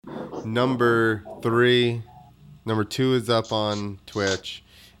Number 3, number 2 is up on Twitch,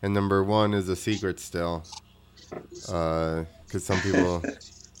 and number 1 is a secret still. Because some people...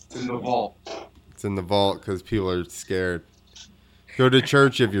 It's in the vault. It's in the vault because people are scared. Go to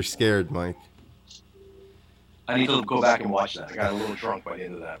church if you're scared, Mike. I need to go back and watch that. I got a little drunk by the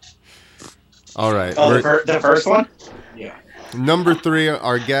end of that. All right. Oh, the first one? Yeah. Number 3,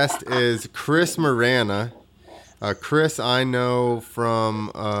 our guest is Chris Marana. Chris, I know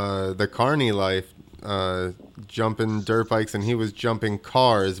from the Carney life, jumping dirt bikes, and he was jumping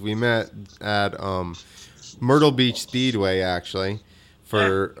cars. We met at Myrtle Beach Speedway, actually,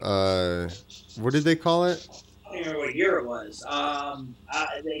 for, what did they call it? I don't remember what year it was.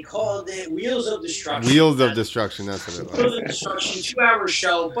 They called it Wheels of Destruction. Wheels of Destruction, that's what it was. Wheels of Destruction, 2-hour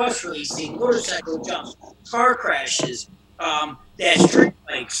show, bus racing, motorcycle jumps, car crashes, street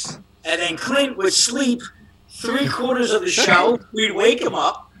bikes. And then Clint would sleep 3/4 of the show. We'd wake him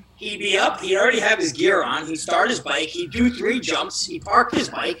up. He'd be up. He'd already have his gear on. He'd start his bike. He'd do 3 jumps. He'd park his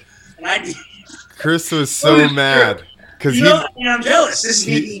bike. And Chris was so mad. I'm jealous. This is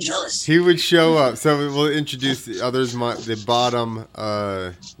me being jealous. He would show up. So we'll introduce the others. The bottom,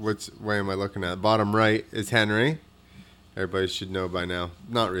 which way am I looking at? Bottom right is Henry. Everybody should know by now.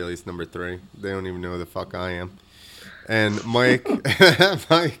 Not really. It's number 3. They don't even know who the fuck I am. And Mike,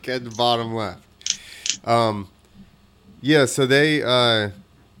 Mike at the bottom left. Yeah, so they,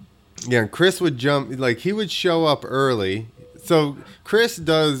 and Chris would jump, like he would show up early. So Chris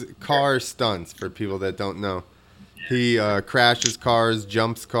does car stunts for people that don't know. He crashes cars,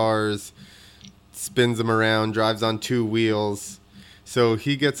 jumps cars, spins them around, drives on 2 wheels. So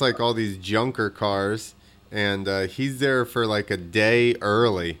he gets like all these junker cars, and he's there for like a day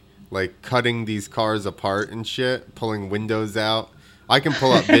early, like cutting these cars apart and shit, pulling windows out. I can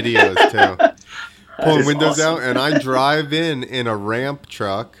pull up videos too. Pulling windows out, and I drive in a ramp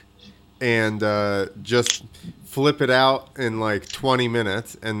truck and just flip it out in like 20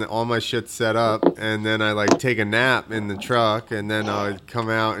 minutes, and all my shit's set up, and then I like take a nap in the truck, and then I come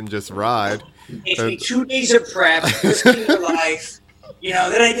out and just ride. It takes me 2 days of prep, risking your life.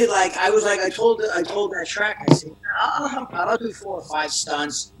 Then I did I told that track, I said, I'll do 4 or 5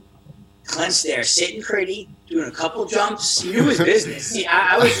 stunts. Clint's there, sitting pretty, doing a couple jumps. He knew his business. See,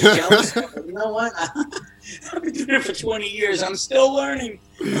 I was just jealous. You know what? I've been doing it for 20 years. I'm still learning.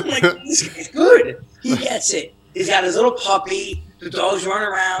 I'm like, this guy's good. He gets it. He's got his little puppy. The dogs run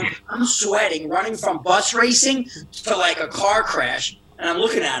around. I'm sweating, running from bus racing to like a car crash. And I'm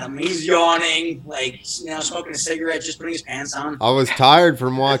looking at him. He's yawning, smoking a cigarette, just putting his pants on. I was tired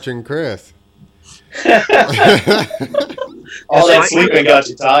from watching Chris. All that sleeping got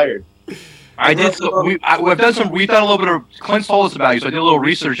you tired. I did. We've done a little bit of. Clint told us about you, so I did a little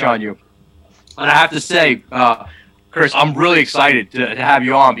research on you. And I have to say, Chris, I'm really excited to have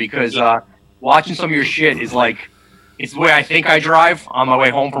you on because watching some of your shit is like, it's the way I think I drive on my way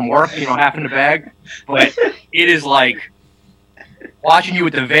home from work. Half in the bag, but it is like watching you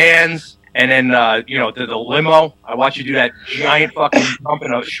with the vans and then the limo. I watch you do that giant fucking jump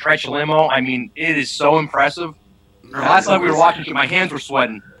in a stretch limo. I mean, it is so impressive. Last time we were watching, my hands were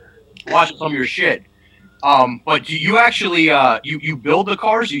sweating. Watching some of your shit, but do you actually you build the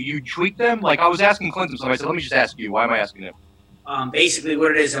cars? You tweak them? Like I was asking Clinton, so I said, let me just ask you. Why am I asking him? Basically, what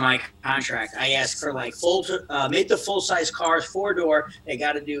it is in my contract, I ask for like mid to full size cars, 4-door. They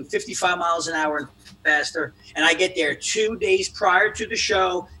got to do 55 miles an hour and faster, and I get there 2 days prior to the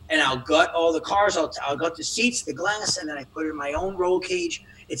show, and I'll gut all the cars. I'll gut the seats, the glass, and then I put it in my own roll cage.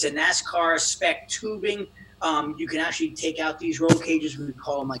 It's a NASCAR spec tubing. You can actually take out these roll cages. We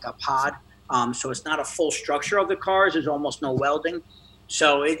call them like a pod. So it's not a full structure of the cars. There's almost no welding.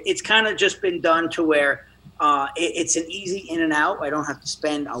 So it's kind of just been done to where it's an easy in and out. I don't have to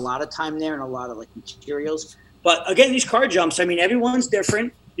spend a lot of time there and a lot of like materials. But again, these car jumps, I mean, everyone's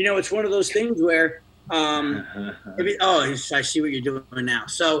different. It's one of those things where I see what you're doing now.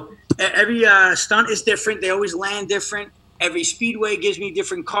 So every stunt is different. They always land different. Every speedway gives me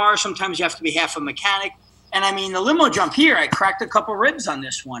different cars. Sometimes you have to be half a mechanic. And I mean, the limo jump here, I cracked a couple ribs on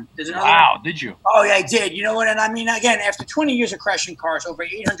this one. Wow, did you? Oh, yeah, I did. You know what? And I mean, again, after 20 years of crashing cars, over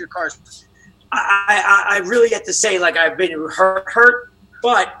 800 cars, I really get to say, like, I've been hurt,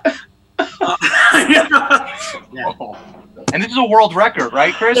 but... yeah. And this is a world record,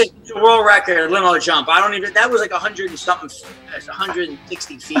 right, Chris? It's a world record, limo jump. That was like 100 and something,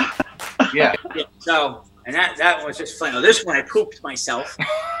 160 feet. Yeah. So, and that was just funny. This one, I pooped myself.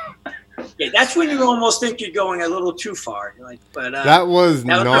 Yeah, that's when you almost think you're going a little too far. You're like, but that was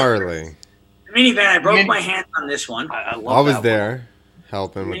gnarly. The minivan, I broke my hand on this one. I was there.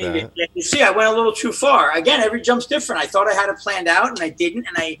 helping with that. Yeah, you see, I went a little too far. Again, every jump's different. I thought I had it planned out, and I didn't,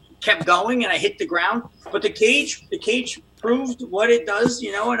 and I kept going, and I hit the ground. But the cage proved what it does,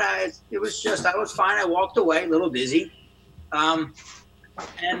 you know. And I was fine. I walked away, a little dizzy.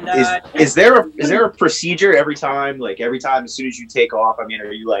 Is there a procedure every time as soon as you take off? I mean,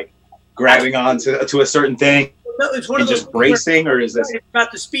 are you like grabbing on to a certain thing? No, it's one of those just bracing, or is this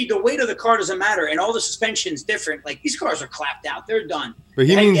about the speed? The weight of the car doesn't matter, and all the suspension's different. Like these cars are clapped out; they're done. But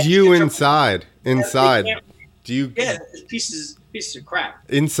he means you inside. Inside, do you? Yeah, pieces of crap.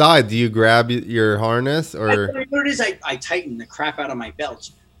 Inside, do you grab your harness or? What it is, I tighten the crap out of my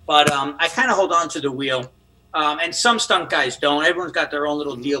belts, but I kind of hold on to the wheel. And some stunt guys don't. Everyone's got their own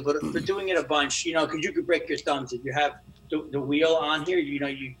little deal, but for doing it a bunch, you know, because you could break your thumbs if you have the wheel on here. You know,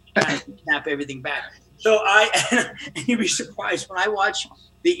 you kind of snap everything back. So you'd be surprised when I watch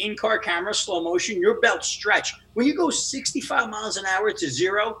the in-car camera slow motion. Your belts stretch when you go 65 miles an hour to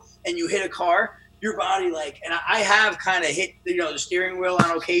 0 and you hit a car. Your body and I have kind of hit the steering wheel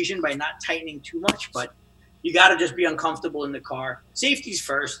on occasion by not tightening too much, but you got to just be uncomfortable in the car. Safety's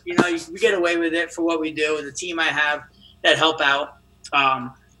first. You know, we get away with it for what we do. The team I have that help out.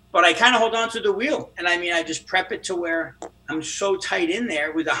 But I kind of hold on to the wheel. And I mean, I just prep it to where I'm so tight in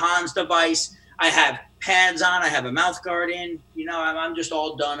there with the Hans device. I have pads on. I have a mouth guard in. You know, I'm just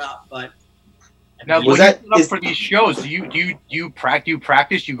all done up. But now, when you set up for these shows, do you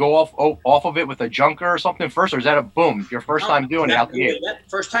practice? You go off of it with a junker or something first, or is that a boom? Your first time doing it out the gate?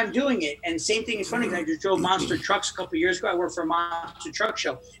 First time doing it, and same thing is funny. I just drove monster trucks a couple of years ago. I worked for a monster truck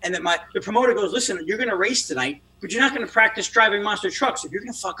show, and then the promoter goes, "Listen, you're going to race tonight, but you're not going to practice driving monster trucks. If you're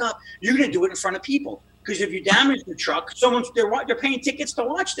going to fuck up, you're going to do it in front of people. Because if you damage the truck, they're paying tickets to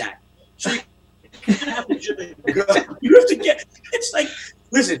watch that. So you have to just go. You have to get. It's like."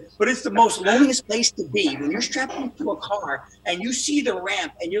 Listen, but it's the most loneliest place to be when you're strapped into a car and you see the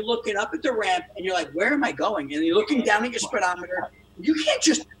ramp and you're looking up at the ramp and you're like, where am I going? And you're looking down at your speedometer. You can't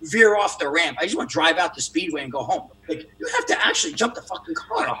just veer off the ramp. I just want to drive out the speedway and go home. Like, you have to actually jump the fucking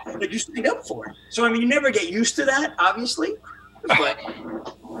car. Like, you signed up for it. So, I mean, you never get used to that, obviously. But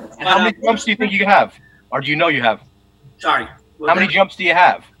how many jumps do you think you have? Or do you know you have? Sorry. How many jumps do you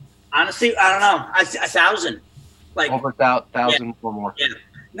have? Honestly, I don't know. 1,000. Like over 1,000 or more.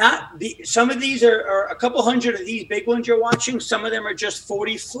 Yeah. Some of these are a couple hundred of these big ones you're watching. Some of them are just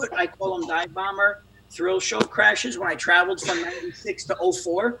 40-foot. I call them dive bomber thrill show crashes. When I traveled from 96 to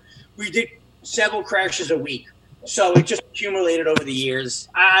 04, we did several crashes a week. So it just accumulated over the years.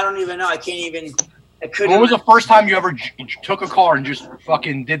 I don't even know. I couldn't. When was the first time you ever took a car and just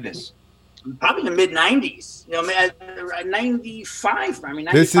fucking did this? Probably in the mid-90s. You know, 95. I mean,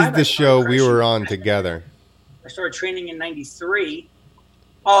 95, this is the show we were on together. I started training in 93.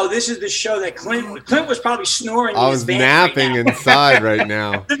 Oh, this is the show that Clint was probably snoring. I was napping inside right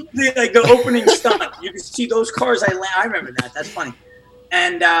now. Like the opening stunt. You can see those cars. I remember that. That's funny.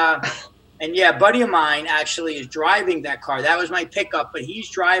 And yeah, a buddy of mine actually is driving that car. That was my pickup, but he's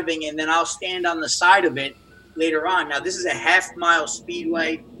driving, and then I'll stand on the side of it later on. Now, this is a half-mile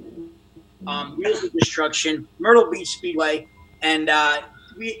speedway, Wheels of Destruction, Myrtle Beach Speedway, and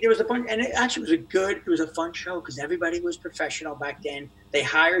there was a bunch, and it actually was a fun show because everybody was professional back then. They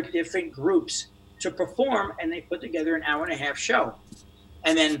hired different groups to perform, and they put together an hour-and-a-half show.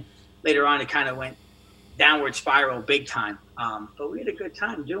 And then later on, it kind of went downward spiral big time. But we had a good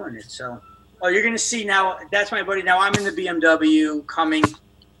time doing it. So, you're going to see now, that's my buddy. Now I'm in the BMW coming,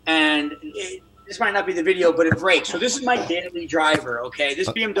 and this might not be the video, but it breaks. So this is my daily driver, okay? This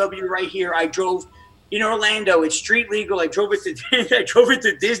BMW right here, I drove in Orlando. It's street legal. I drove it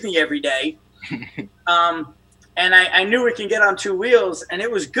to Disney every day. And I knew it can get on two wheels, and it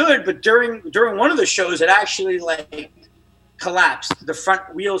was good. But during one of the shows, it actually collapsed. The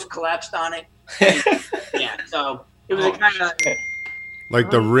front wheels collapsed on it. Yeah, so it was a kind of like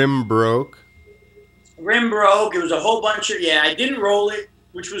the rim broke. Rim broke. It was a whole bunch of I didn't roll it,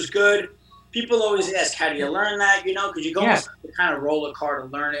 which was good. People always ask, how do you learn that? You know, because you go to kind of roll a car to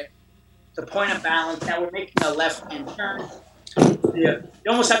learn it. The point of balance. Now we're making a left-hand turn. Yeah,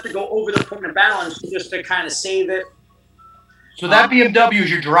 you almost have to go over the point of balance just to kind of save it. So that BMW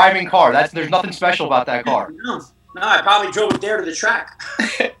is your driving car. There's nothing special about that car. No, I probably drove it there to the track.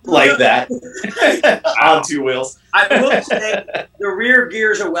 Like that. On two wheels. I will say the rear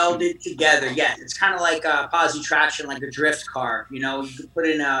gears are welded together. Yeah, it's kind of like posi traction, like a drift car. You know, you can put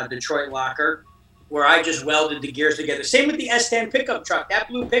in a Detroit locker where I just welded the gears together. Same with the S10 pickup truck. That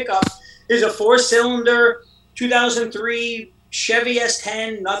blue pickup is a 4-cylinder 2003 Chevy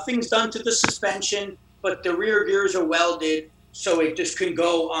S10. Nothing's done to the suspension, but the rear gears are welded so it just can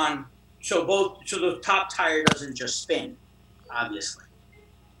go on. So the top tire doesn't just spin, obviously.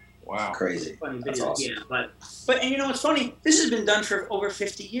 Wow. Crazy. Funny That's video. awesome. Yeah, but and you know what's funny? This has been done for over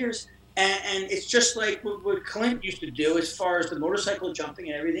 50 years, and it's just like what Clint used to do as far as the motorcycle jumping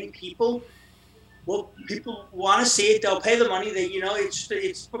and everything. People want to see it. They'll pay the money.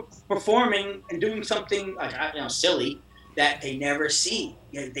 It's performing and doing something like silly that they never see.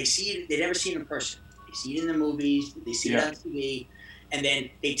 They see it. They never see it in person. They see it in the movies. They see it on TV. And then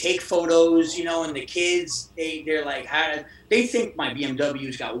they take photos, and the kids, they're like, they think my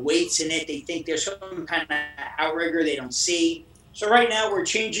BMW's got weights in it. They think there's some kind of outrigger they don't see. So right now we're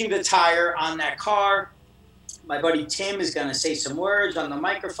changing the tire on that car. My buddy Tim is going to say some words on the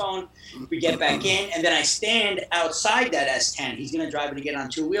microphone. We get back in, and then I stand outside that S10. He's going to drive it to get on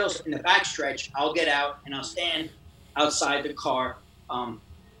two wheels. In the backstretch, I'll get out, and I'll stand outside the car,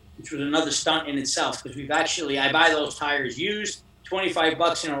 which was another stunt in itself, because I buy those tires used.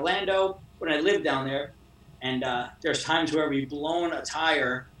 $25 in Orlando when I lived down there, and there's times where we've blown a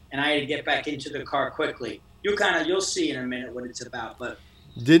tire and I had to get back into the car quickly. You'll see in a minute what it's about, but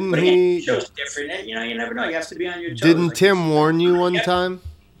Didn't again, he? the show's different. You never know. You have to be on your toes. Didn't Tim warn you one time?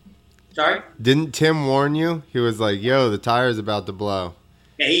 Sorry? Didn't Tim warn you? He was like, "Yo, the tire's about to blow."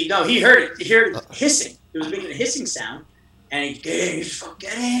 Yeah, he heard it. He heard it hissing. It was making a hissing sound, and he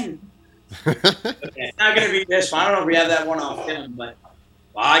get in. Okay, it's not going to be this one. I don't know if we have that one on film, but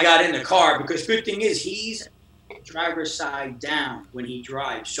I got in the car because good thing is he's driver's side down when he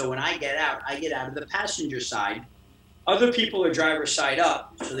drives. So when I get out of the passenger side. Other people are driver's side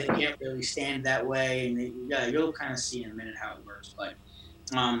up, so they can't really stand that way. And you'll kind of see in a minute how it works. But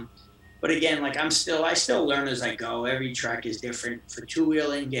again, like I still learn as I go. Every track is different. For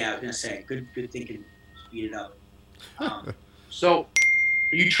two-wheeling, I was going to say, good thinking, speed it up. So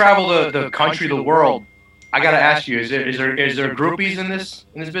you travel the country, the world. I gotta ask you: is there groupies in this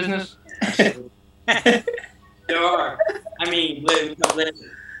business? There are. I mean, listen.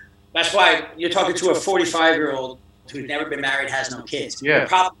 That's why you're talking to a 45-year-old who's never been married, has no kids. Yeah. The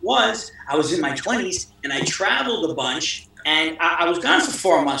problem was I was in my 20s and I traveled a bunch, and I was gone for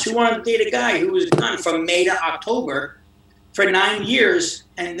 4 months. Who wanted to date a guy who was gone from May to October for 9 years?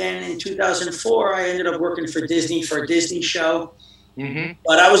 And then in 2004, I ended up working for Disney for a Disney show. Mm-hmm.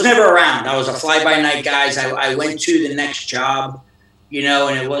 But I was never around. I was a fly-by-night guy. I went to the next job,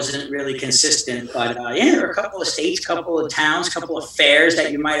 and it wasn't really consistent. But, there were a couple of states, couple of towns, couple of fairs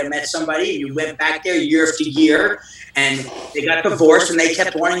that you might have met somebody. You went back there year after year, and they got divorced, and they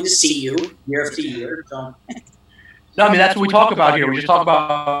kept wanting to see you year after year. So. No, I mean, that's what we talk about here. We just talk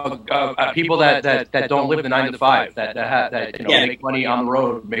about people that don't live the 9 to 5, that make money on the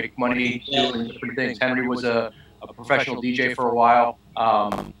road, make money doing different things. Henry was a professional DJ for a while.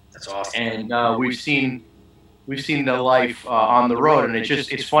 That's awesome. And we've seen the life on the road, and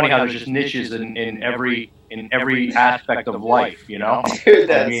it's funny how there's just niches in every aspect of life, Dude,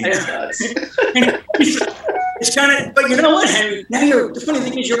 that's nuts. It's kind of, but you know what, Henry? Now the funny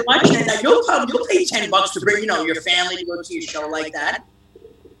thing is, you're watching it now. You'll pay $10 to bring your family to go see a show like that.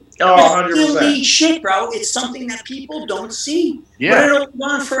 Oh, 100%. Silly shit, bro. It's something that people don't see. Yeah. But it'll go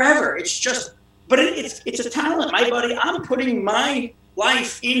on forever. It's just, but it's a talent, my buddy. I'm putting my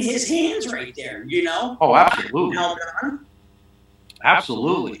life in his hands right there. Oh, absolutely.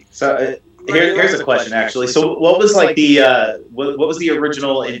 Absolutely. So here's a question, actually. So what was like what was the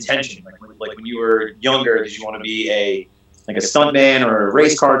original intention? Like when you were younger, did you want to be a stuntman or a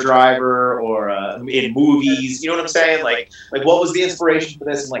race car driver or in movies? You know what I'm saying? Like what was the inspiration for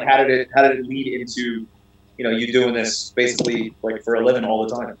this, and like how did it lead into you doing this basically like for a living all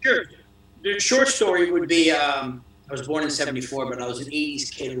the time? Sure. The short story would be I was born in '74, but I was an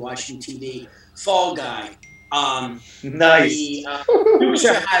 '80s kid watching TV. Fall Guy. Nice. Dukes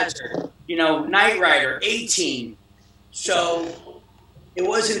of Hazzard. Knight Rider. 18. So. It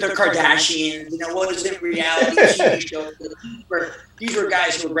wasn't the Kardashians, it wasn't reality TV shows. These were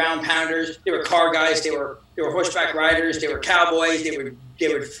guys who were ground pounders. They were car guys. They were horseback riders. They were cowboys. They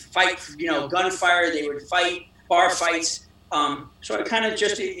would fight, gunfire. They would fight bar fights. So I kind of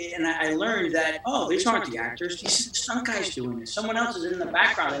I learned that these aren't the actors. These stunt guys doing this. Someone else is in the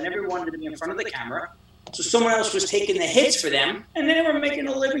background. I never wanted to be in front of the camera, so someone else was taking the hits for them, and they were making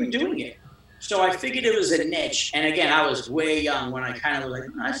a living doing it. So I figured it was a niche. And again, I was way young when I kind of was like,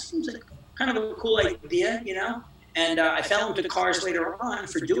 that seems like kind of a cool idea, And I fell into cars later on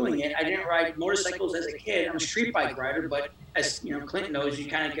for doing it. I didn't ride motorcycles as a kid. I'm a street bike rider, but as Clint knows, you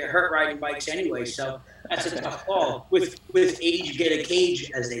kind of get hurt riding bikes anyway. So that's a tough call. With age, you get a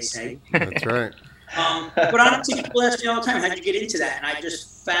cage, as they say. That's right. But honestly, people ask me all the time, how'd you get into that? And I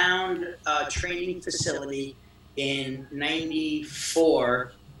just found a training facility in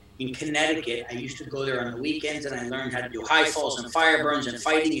 '94. in Connecticut. I used to go there on the weekends, and I learned how to do high falls and fire burns and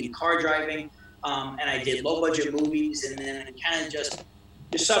fighting and car driving. And I did low budget movies, and then kind of just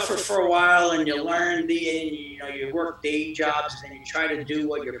you suffer for a while, and you learn you work day jobs, and then you try to do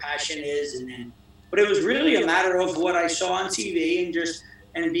what your passion is, but it was really a matter of what I saw on TV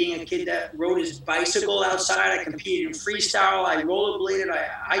and being a kid that rode his bicycle outside. I competed in freestyle, I rollerbladed, I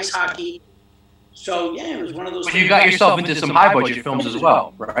ice hockey. So yeah, it was one of those. But you got yourself into some high budget films as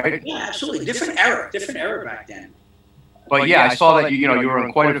well, right? Yeah, absolutely. Different era back then. But yeah, I saw that you were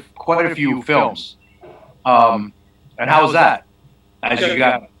in quite a few films. And how was that? As you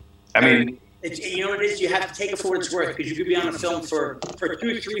got, I mean, you know what it is. You have to take it for what it's worth, because you could be on a film for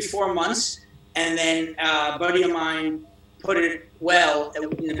 2, 3, 4 months, and then a buddy of mine put it well in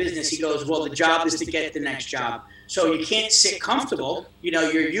the business. He goes, well, the job is to get the next job. So you can't sit comfortable.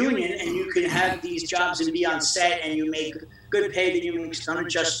 You're union, and you can have these jobs and be on set, and you make good pay. Then you make some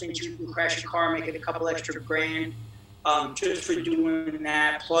adjustments. You can crash a car, make it a couple extra grand, just for doing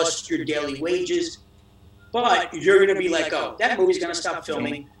that, plus your daily wages. But you're going to be like, oh, that movie's going to stop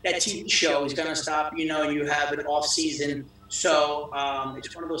filming. That TV show is going to stop, and you have an off season. So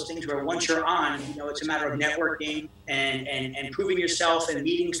it's one of those things where once you're on, it's a matter of networking and proving yourself and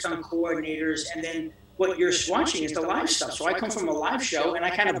meeting stunt coordinators. And then what you're watching is the live stuff. So I come from a live show, and I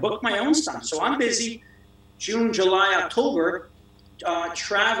kind of book my own stuff. So I'm busy June, July, October,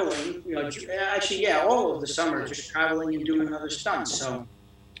 traveling, all of the summer, just traveling and doing other stunts. So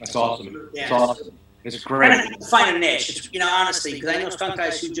that's awesome. Yeah. That's awesome. It's great. Find a niche. It's, honestly, because I know stunt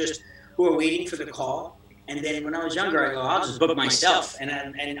guys who are waiting for the call. And then when I was younger, I go, I'll just book myself. And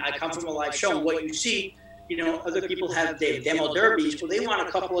I come from a live show. And what you see, other people have demo derbies. Well, they want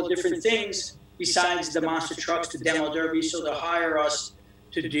a couple of different things besides the monster trucks to demo derbies. So they'll hire us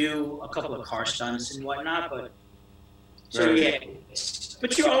to do a couple of car stunts and whatnot. But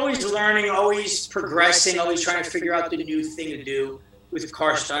you're always learning, always progressing, always trying to figure out the new thing to do with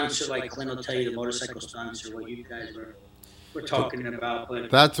car stunts, or like Clint will tell you, the motorcycle stunts, or what you guys were talking about. But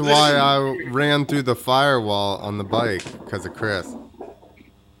that's why I ran through the firewall on the bike, because of Chris.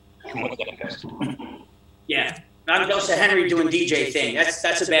 Yeah, I'm also Henry doing DJ thing. That's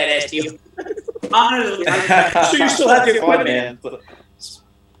a badass deal. Honestly, so you still have the equipment. Man.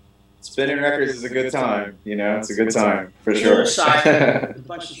 Spinning records is a good time. It's a good time for sure.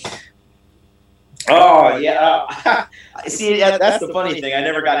 Oh yeah. See, that's the funny thing. I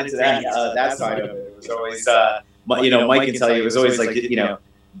never got into that side of it. It was always, Mike can tell you, it was always like,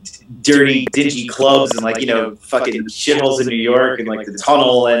 dirty, dingy clubs and fucking shitholes in New York and like the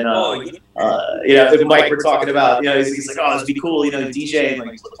tunnel and Mike we're talking about, he's like, oh, this would be cool, DJ and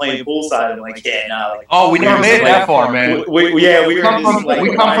like playing poolside. and like, yeah, nah. Like, oh, we never made it that far, man. We come from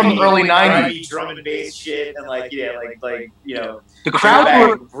the early '90s. Drum and bass shit and the crowd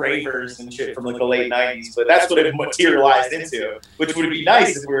were ravers and shit from like the late '90s, but that's what it materialized into. Which would be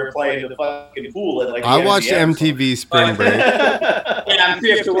nice if we were playing the fucking pool and like. I watched MTV Spring Break. Yeah,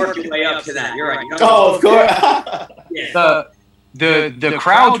 you have to work your way up to that. You're right. Oh, of course. Yeah. The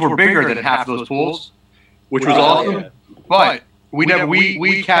crowds were bigger than half those pools, which was awesome. Yeah. But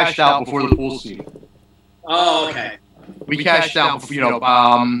we cashed out before the pool scene. Oh, okay. We cashed out,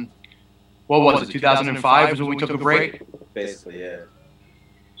 what was it? 2005 was when we took a break. Basically, yeah.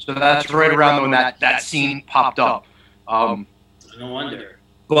 So that's right around when that scene popped up. No wonder.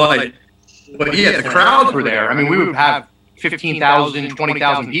 But yeah, the crowds were there. I mean, we would have 15,000,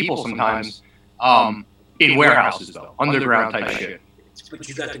 20,000 people sometimes in warehouses, though, underground type shit. But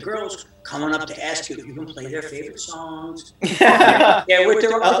you got the girls coming up to ask you if you can play their favorite songs. Yeah, with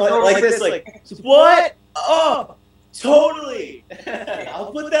their like this, like, what? Oh, totally.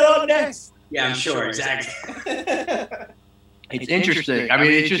 I'll put that on next. Yeah, I'm sure, exactly. It's interesting. I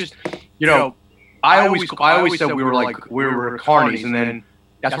mean, it's just, I always said we were carnies, and then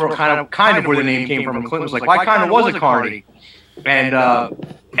that's where kind of where the name came from. And Clint was like, well, I kind of was a carny. And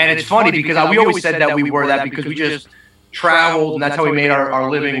it's funny because we always said that we were that because we just traveled, and that's how we made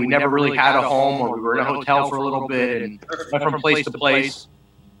our living. We never really had a home, or we were in a hotel for a little bit and went from place to place.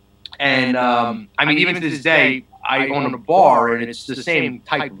 And I mean, even to this day, I own a bar, and it's the same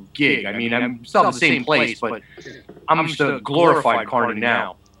type of gig. I mean, I'm still in the same place, but I'm just a glorified carny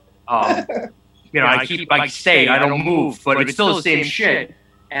now. I stay, I don't move, but it's still the same shit.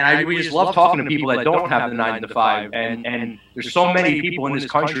 And we just love talking to people that don't have the 9 to 5. And there's so many people in this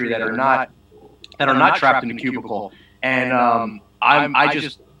country that are not trapped in a cubicle. And I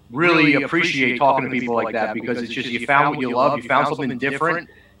just really appreciate talking to people like that, because it's just, you found what you love, you found something different,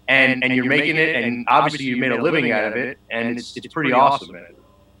 and you're making it, and obviously you made a living out of it, and it's pretty awesome, man.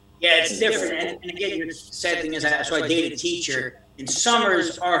 Yeah, it's different. And again, the sad thing is, so I dated a teacher And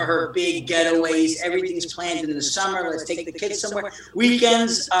summers are her big getaways. Everything's planned in the summer. Let's take the kids somewhere.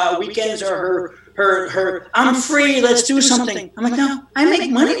 Weekends are her. I'm free. Let's do something. I'm like, no, I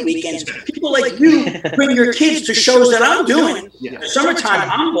make money weekends. People like you bring your kids to shows that I'm doing. Yeah. Summertime,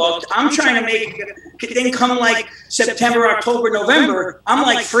 I'm booked. I'm trying to make. Then come like September, October, November. I'm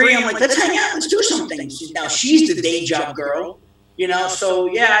like free. I'm like, let's hang out. Let's do something. Now she's the day job girl. So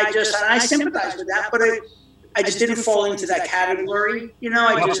yeah, I sympathize with that, but I just didn't fall into that category. And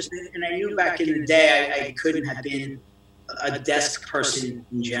I knew back in the day I couldn't have been a desk person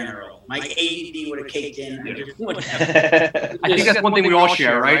in general. My ADD would have kicked in. I just wouldn't have. I think that's one thing we all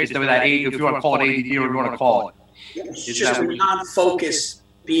share, right? Is that if you want to call it ADD or you want to call it. It's just a non-focused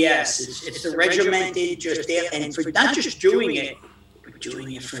BS. It's the regimented, just there, and for not just doing it, but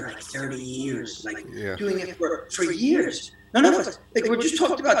doing it for like 30 years. Doing it for years. None of us, we're just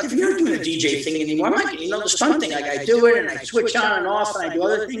talked about, if you're not doing a DJ thing anymore, I'm like, the stunt thing, I do it, and I switch on and off, and I do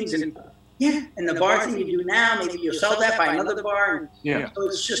other things, and the bar thing you do now, maybe you'll sell that by another bar, so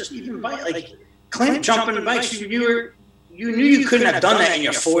it's just, even Clint jumping bikes, you knew you couldn't have done that in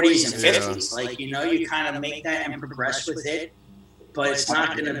your 40s and 50s, you kind of make that and progress with it, but it's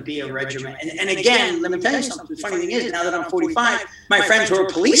not going to be a regimen, and again, let me tell you something, the funny thing is, now that I'm 45, my friends who are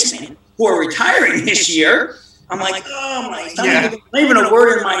policemen, who are retiring this year, I'm like, oh my! It's not even a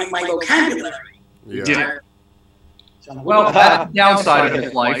word in my vocabulary. Yeah. Well, that's the downside of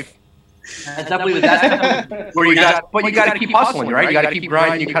his life. That's definitely where you got to keep hustling, right? You got to keep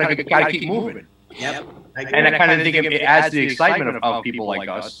grinding. You kind of got to keep moving. Yep. And I kind of think it adds to the excitement of people like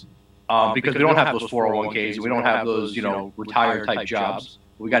us, because we don't have those 401ks. We don't have those, retired type jobs.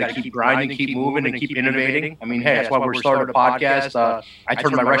 We got to keep grinding, keep moving, and keep innovating. I mean, hey, that's why we're starting a podcast. I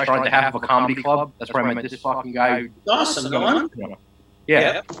turned my restaurant into half of a comedy club. That's where I met this fucking guy. Awesome, man.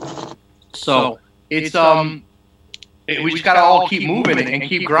 Yeah. So it's we just got to all keep moving and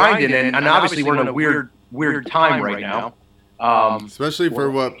keep grinding, and obviously we're in a weird time right now. Especially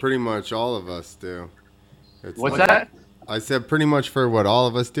for what pretty much all of us do. What's that? I said pretty much for what all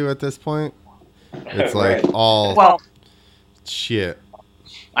of us do at this point. It's like shit.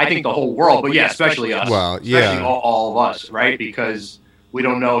 I think the whole world, but especially us. Well, especially all of us, right? Because we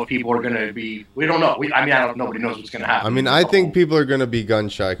don't know if people are going to be. We don't know. Nobody knows what's going to happen. I mean, I think people are going to be gun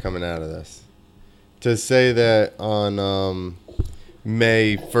shy coming out of this. To say that on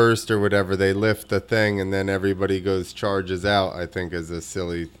May 1st or whatever they lift the thing and then everybody charges out, I think is a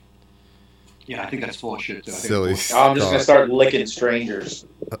silly. Yeah, I think that's full of shit too. Silly. I'm just going to start licking strangers.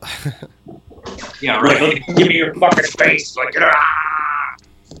 Yeah, right. Give me your fucking face.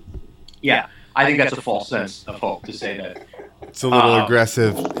 Yeah, I think that's a false sense of hope to say that. It's a little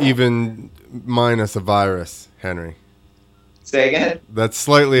aggressive, even minus a virus, Henry. Say again? That's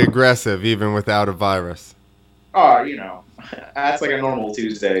slightly aggressive, even without a virus. Oh, that's like a normal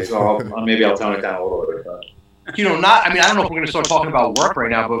Tuesday, so maybe I'll tone it down a little bit. But. I don't know if we're going to start talking about work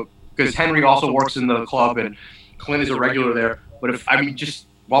right now, but because Henry also works in the club and Clint is a regular there. But just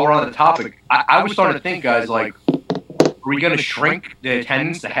while we're on the topic, I was starting to think, guys, like, are we going to shrink the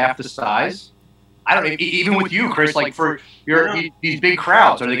attendance to half the size? I don't know. Even with you, Chris, like for these big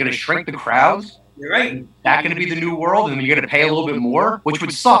crowds, are they going to shrink the crowds? You're right. That going to be the new world, and you're going to pay a little bit more, which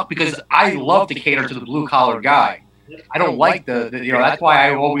would suck because I love to cater to the blue collar guy. I don't like that's why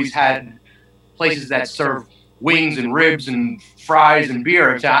I always had places that serve wings and ribs and fries and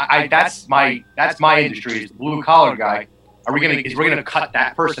beer. That's my industry, is the blue collar guy. We're gonna cut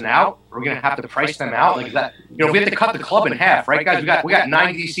that person out? Are we gonna have to price them out? Like, is that, if we have to cut the club in half, right, guys? We got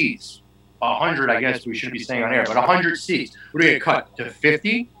 90 seats, 100. I guess we shouldn't be saying on air, but 100 seats. We're gonna cut to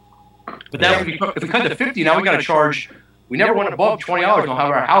 50. But then if we cut to 50, now we got to charge. We never went above $20. No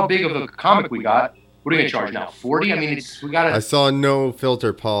matter how big of a comic we got. What are we gonna charge now? 40? I mean, we got. I saw No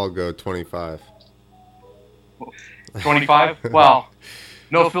Filter Paul go 25. 25? Well,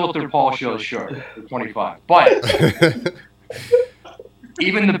 No Filter Paul shows sure 25, but.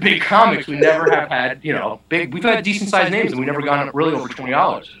 Even the big comics, we never have had, big. We've had decent sized names, and we've never gone really over $20.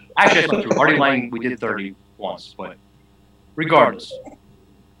 Actually, that's not true. Artie Lang, we did 30 once, but regardless.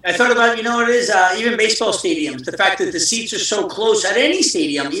 I thought about, what it is, even baseball stadiums, the fact that the seats are so close at any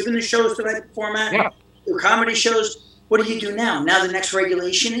stadium, even the shows that format, the comedy shows. What do you do now? Now the next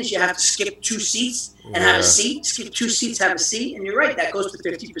regulation is you have to skip 2 seats and have a seat. Skip 2 seats, have a seat, and you're right, that goes to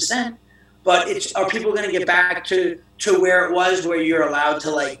 50%. But are people going to get back to where it was, where you're allowed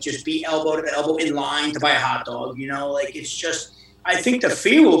to just be elbow to elbow in line to buy a hot dog? It's just, I think the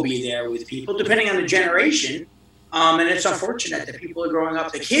fear will be there with people, depending on the generation. And it's unfortunate that people are growing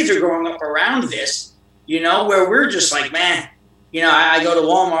up, the kids are growing up around this, where we're just like, man, You know, I go to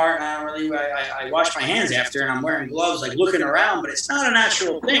Walmart and I wash my hands after, and I'm wearing gloves, like looking around, but it's not a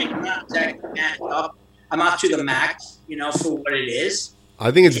natural thing. I'm not exactly matched up. I'm up to the max, you know, for what it is.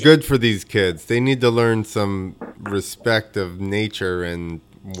 I think it's good for these kids. They need to learn some respect of nature and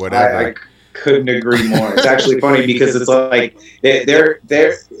whatever. I couldn't agree more. It's actually funny because it's like they're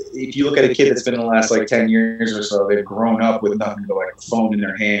if you look at a kid that's been in the last like 10 years or so, they've grown up with nothing but like a phone in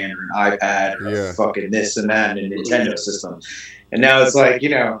their hand or an iPad or fucking this and that and a Nintendo system. And now it's like, you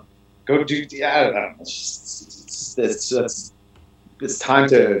know, go do, I don't know. It's time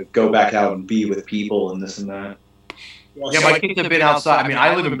to go back out and be with people and this and that. Yeah, my kids have been outside. I mean,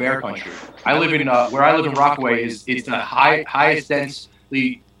 I live in bear country. I live in where I live in Rockaway is the highest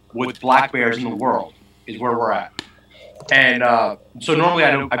densely with black bears in the world is where we're at. And so normally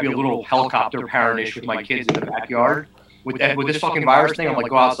I'd be a little helicopter parent-ish with my kids in the backyard. With this fucking virus thing, I'm like,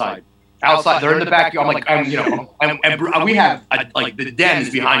 go outside. Outside, they're in the backyard. I'm like, we have like the den is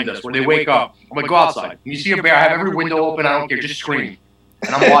behind us where they wake up. I'm like, go outside. When you see a bear, I have every window open. I don't care, just scream.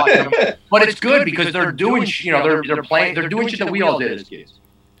 And I'm watching them. But it's good because they're doing, you know, they're playing, they're doing shit that we all did as kids.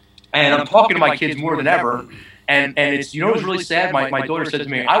 And I'm talking to my kids more than ever. And it's, you know, what's really sad. My daughter said to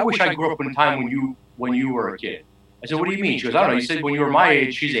me, I wish I grew up in a time when you were a kid. I said, what do you mean? She goes, I don't know. You said when you were my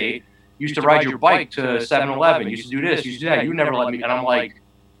age, she's 8, you used to ride your bike to 7-Eleven. You used to do this, you used to do that. You never let me. And I'm like,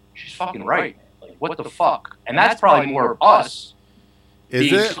 she's fucking right. Like, what the fuck? And that's probably more of us.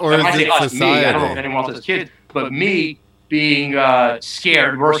 Is it? Or is it us, society? Me, I don't know if anyone else has kids, but me being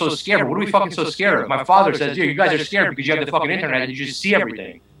scared. We're so scared. What are we fucking so scared of? My father says, yeah, you guys are scared because you have the fucking internet and you just see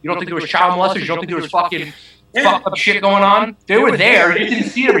everything. You don't think there was child molesters? You don't think there was fucking fucked up shit going on? They were there. You didn't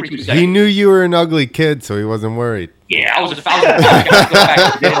see it every 2 seconds. He knew you were an ugly kid, so he wasn't worried. Yeah, I was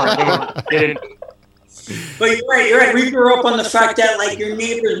 1,000%. But you're right. We grew up on the fact that like your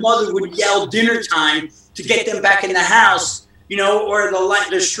neighbor's mother would yell dinner time to get them back in the house, you know, or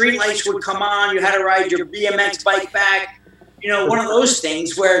the street lights would come on. You had to ride your BMX bike back. You know, one of those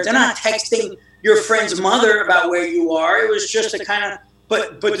things where they're not texting your friend's mother about where you are. It was just a kind of,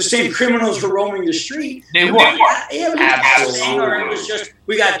 but the same criminals were roaming the street. They were. Yeah, absolutely. Or it was just,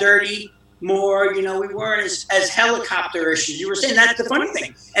 we got dirty more, you know, we weren't as helicopter-ish as you were saying. That's the funny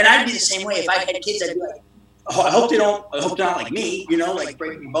thing. And I'd be the same way. If I had kids, I'd be like, oh, I hope they're not like me, you know, like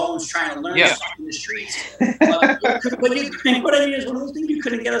breaking bones, trying to learn stuff in the streets. But I mean, it's one of those things you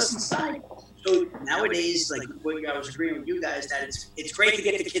couldn't get us inside. So nowadays, like I was agreeing with you guys, that it's great to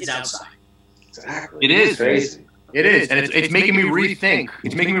get the kids outside. Exactly. It is crazy. It is, and it's making me rethink.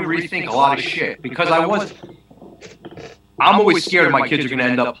 It's making me rethink a lot of shit because I'm always scared my kids are going to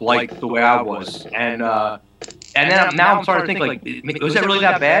end up like the way I was, and then now I'm starting to think like, was that really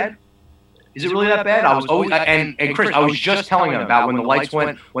that bad? Is it really that bad? I was always and Chris, I was just telling them about when the lights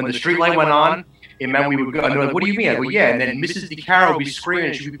went, when the street light went on. It meant we would go. And they're like, what do you mean? I go, yeah. And then Mrs. DeCaro would be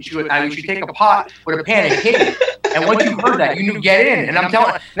screaming. She would take a pot with a pan and hit it. And once you heard that, you knew get in. And then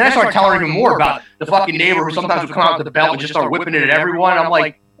I started telling her even more about the fucking neighbor who sometimes would come out with the belt and just start whipping it at everyone. I'm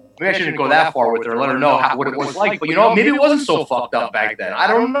like, maybe I shouldn't go that far with her and let her know what it was like. But you know, maybe it wasn't so fucked up back then. I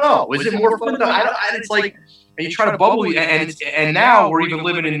don't know. Was it more fucked up? It's like, and you try to bubble, and now we're even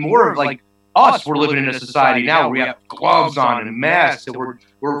living in more of like us. We're living in a society now where we have gloves on and masks, and we're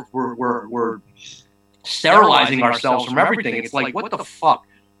sterilizing ourselves from everything. It's like, what the fuck?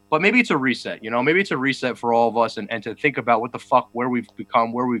 But maybe it's a reset, you know? Maybe it's a reset for all of us and to think about what the fuck, where we've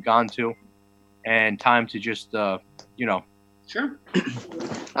become, where we've gone to, and time to just, you know. Sure.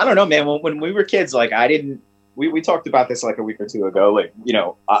 I don't know, man. When we were kids, like, we talked about this like a week or two ago. Like, you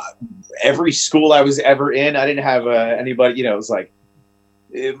know, every school I was ever in, I didn't have anybody, you know, it was like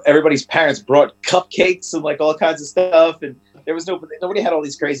everybody's parents brought cupcakes and like all kinds of stuff. And there was nobody had all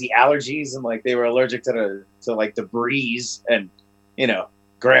these crazy allergies and like they were allergic to like the breeze and, you know,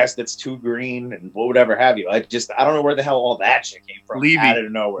 grass that's too green and whatever have you. I don't know where the hell all that shit came from. Levy, out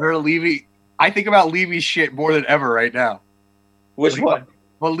of nowhere. Levy, I think about Levy's shit more than ever right now. Which one?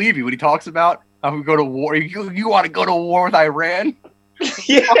 Well, Levy, what he talks about, how we go to war. You want to go to war with Iran?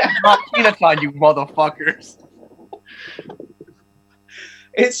 Yeah. Peanuts on you motherfuckers.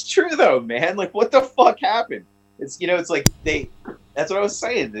 It's true though, man. Like, what the fuck happened? It's, you know, it's like that's what I was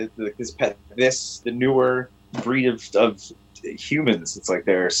saying. The newer breed of humans. It's like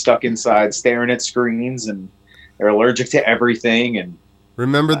they're stuck inside staring at screens and they're allergic to everything. And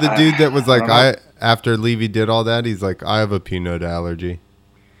remember the dude that was like, after Levy did all that, he's like, I have a peanut allergy.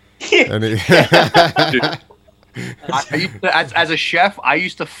 And as a chef, I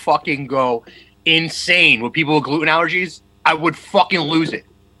used to fucking go insane with people with gluten allergies. I would fucking lose it.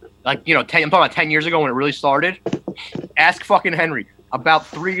 Like, you know, I'm talking about 10 years ago when it really started. Ask fucking Henry. about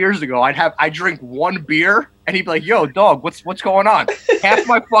 3 years ago, I'd drink one beer, and he'd be like, "Yo, dog, what's going on?" Half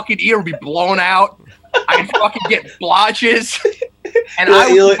my fucking ear would be blown out. I'd fucking get blotches, and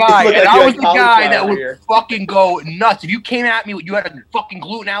I was the guy that would fucking go nuts. If you came at me, you had a fucking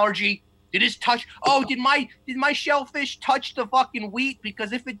gluten allergy. Did this touch? Oh, did my shellfish touch the fucking wheat?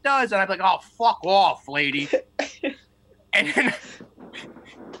 Because if it does, and I'm like, "Oh, fuck off, lady." And then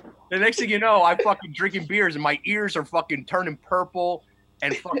the next thing you know, I'm fucking drinking beers, and my ears are fucking turning purple,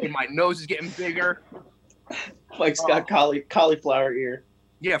 and fucking my nose is getting bigger. Mike's got cauliflower ear.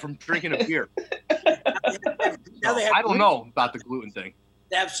 Yeah, from drinking a beer. Now they have I don't know about the gluten thing.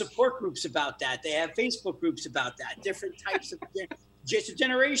 They have support groups about that. They have Facebook groups about that. Different types of just a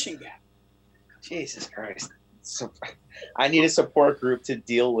generation gap. Jesus Christ. So, I need a support group to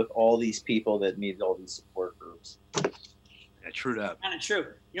deal with all these people that need all these support groups. Yeah, true that. Kind of true.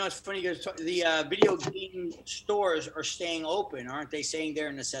 You know, it's funny because the video game stores are staying open, aren't they? Saying they're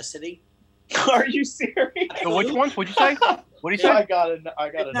a necessity. Are you serious? So which ones? What'd you say? What did you say? I got it.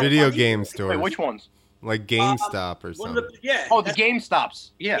 Video game stores. Wait, which ones? Like GameStop or something. Yeah. Oh, the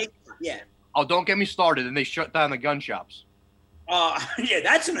GameStops. Yeah. Yeah. Oh, don't get me started. And they shut down the gun shops. Yeah,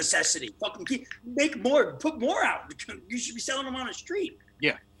 that's a necessity. Fucking make more, put more out. You should be selling them on the street.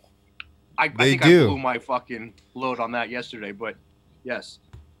 Yeah. I think I blew my fucking load on that yesterday, but yes.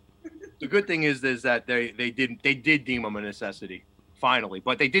 The good thing is that they did deem them a necessity finally,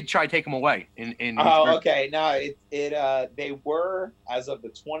 but they did try to take them away. Okay. No, they were as of the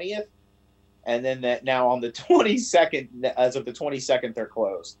 20th, and then now on the 22nd, as of the 22nd, they're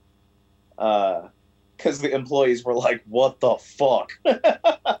closed. Because the employees were like, "What the fuck?"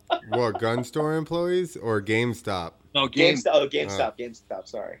 What, gun store employees or GameStop? No, GameStop. Oh, GameStop. GameStop.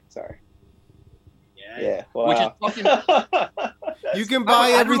 Sorry. Yeah. Wow. Which is fucking. You can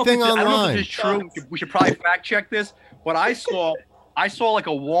buy everything online. I don't know if it's true. We should probably fact check this. But I saw like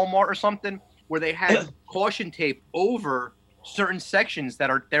a Walmart or something where they had caution tape over certain sections that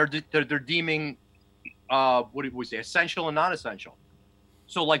they're deeming what would we say, essential and non-essential.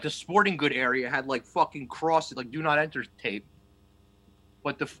 So like the sporting good area had like fucking cross, like do not enter tape.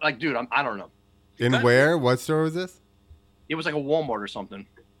 But dude, I don't know. In where? What store was this? It was like a Walmart or something.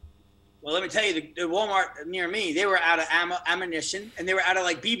 Well, let me tell you, the Walmart near me, they were out of ammunition and they were out of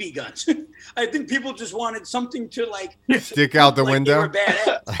like BB guns. I think people just wanted something to like stick out the window. They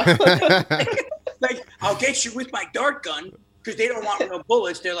were badass. Like, I'll get you with my dart gun because they don't want real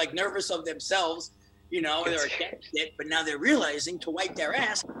bullets. They're like nervous of themselves. You know, they're a dead shit, but now they're realizing to wipe their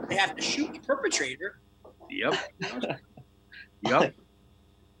ass, they have to shoot the perpetrator. Yep. Yep.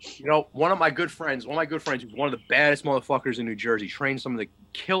 You know, one of my good friends, who's one of the baddest motherfuckers in New Jersey, trained some of the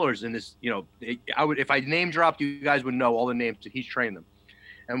killers in this. You know, if I name dropped, you guys would know all the names that he's trained them.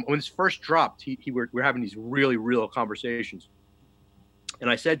 And when this first dropped, we're having these really real conversations. And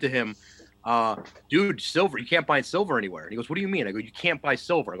I said to him, dude, silver, you can't buy silver anywhere. And he goes, what do you mean? I go, you can't buy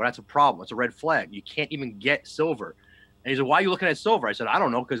silver. I go, that's a problem. That's a red flag. You can't even get silver. And he said, why are you looking at silver? I said, I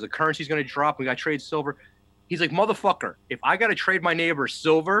don't know, because the currency's going to drop. We got to trade silver. He's like, motherfucker, if I got to trade my neighbor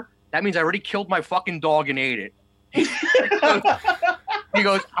silver, that means I already killed my fucking dog and ate it. He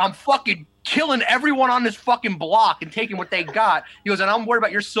goes, I'm fucking killing everyone on this fucking block and taking what they got. He goes, and I'm worried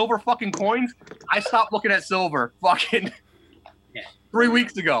about your silver fucking coins. I stopped looking at silver fucking 3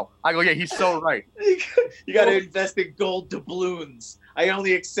 weeks ago. I go, yeah, he's so right. You got to invest in gold doubloons. I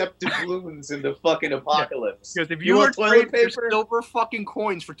only accept doubloons in the fucking apocalypse. Because if you were trading your silver fucking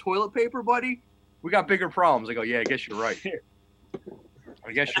coins for toilet paper, buddy, we got bigger problems. I go, yeah, I guess you're right.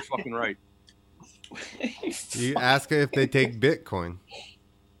 I guess you're fucking right. You ask her if they take Bitcoin.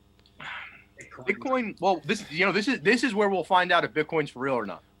 Bitcoin. Well, this is where we'll find out if Bitcoin's for real or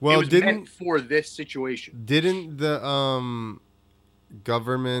not. Well, it was meant for this situation. Didn't the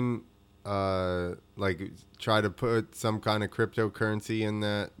government try to put some kind of cryptocurrency in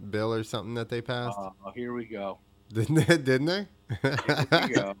that bill or something that they passed? Here we go. Didn't they? Here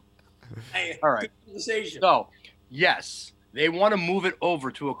we go. Hey, all right. So, yes, they want to move it over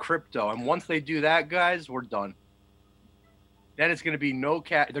to a crypto, and once they do that, guys, we're done. Then it's going to be no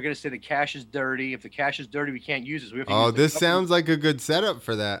cash. They're going to say the cash is dirty. If the cash is dirty, we can't use it. So we have to use this sounds like a good setup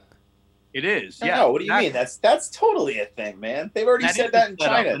for that. It is. Yeah. No, what do you mean? That's totally a thing, man. They've already said that in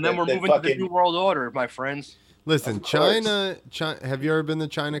China. And then we're moving to the New World Order, my friends. Listen, China. Have you ever been to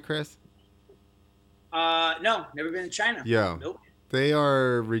China, Chris? No, never been to China. Yeah. Nope. They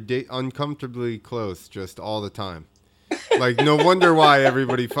are uncomfortably close just all the time. Like, no wonder why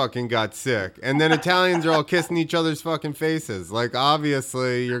everybody fucking got sick. And then Italians are all kissing each other's fucking faces. Like,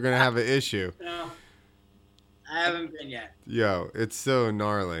 obviously, you're going to have an issue. No, I haven't been yet. Yo, it's so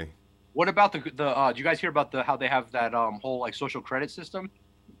gnarly. What about the? Do you guys hear about how they have that whole like social credit system?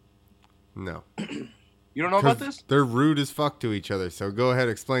 No. You don't know about this? They're rude as fuck to each other. So go ahead,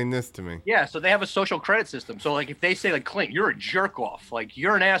 explain this to me. Yeah, so they have a social credit system. So like if they say like Clint, you're a jerk off, like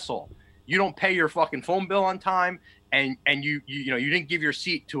you're an asshole. You don't pay your fucking phone bill on time, and you didn't give your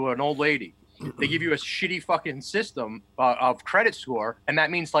seat to an old lady. They give you a shitty fucking system of credit score, and that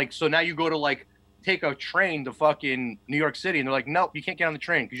means like so now you go to like take a train to fucking New York City, and they're like, nope, you can't get on the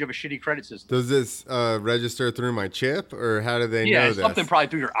train because you have a shitty credit system. Does this register through my chip, or how do they know this? Yeah, something probably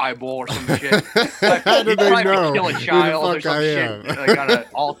through your eyeball or some shit. How do they know Kill a child or some shit like on an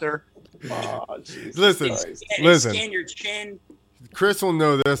altar. Oh, Jesus Listen, Christ. listen. Scan your chin. Chris will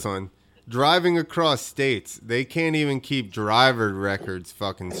know this one. Driving across states, they can't even keep driver records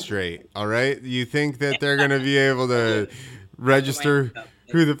fucking straight. All right, you think that they're gonna be able to register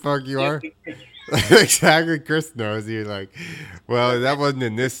who the fuck you are? Exactly. Chris knows. You're like, well, that wasn't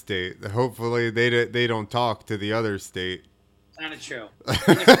in this state. Hopefully they don't talk to the other state. Kind of true.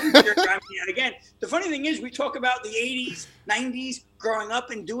 Again, the funny thing is we talk about the 80s, 90s, growing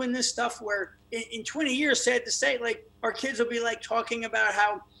up and doing this stuff where in 20 years, sad to say, like our kids will be like talking about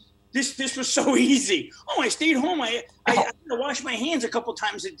how this was so easy. Oh, I stayed home. I had to wash my hands a couple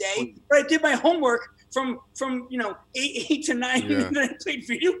times a day, but I did my homework from 8 to 9, and then I played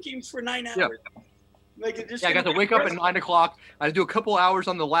video games for 9 hours. Yeah. I got to wake up at 9 o'clock. I had to do a couple hours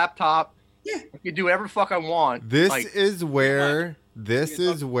on the laptop. Yeah, I can do whatever the fuck I want. This is where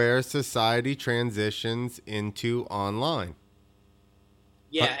society transitions into online.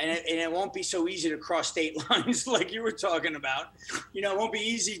 Yeah, and it won't be so easy to cross state lines like you were talking about. It won't be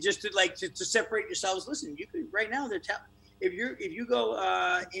easy just to separate yourselves. Listen, you could right now. If you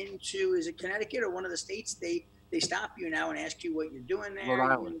go into is it Connecticut or one of the states, they stop you now and ask you what you're doing there.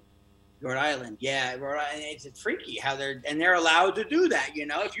 Rhode Island, yeah, Rhode Island. It's freaky how they're allowed to do that.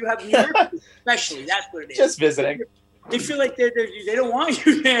 If you have New York, especially, that's what it is. Just visiting. They feel like they don't want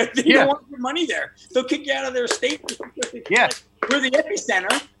you there. They don't want your money there. They'll kick you out of their state. Yeah, we're the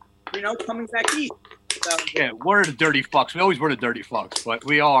epicenter. Coming back east. So. Yeah, we're the dirty fucks. We always were the dirty fucks, but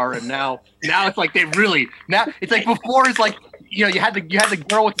we are, and now it's like they really it's like before it's like you had the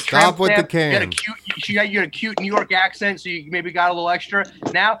girl with the stop with the can. You had a cute New York accent, so you maybe got a little extra.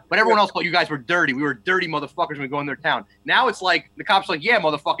 Now, but everyone else thought you guys were dirty. We were dirty motherfuckers when we go in their town. Now it's like the cops are like, yeah,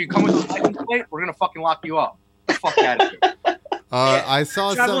 motherfucker, you come with a license plate, we're gonna fucking lock you up. Get the fuck out of here. I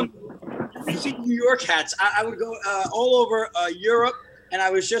saw some. I see New York hats. I would go all over Europe. And I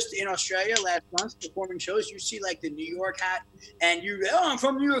was just in Australia last month performing shows. You see like the New York hat, and I'm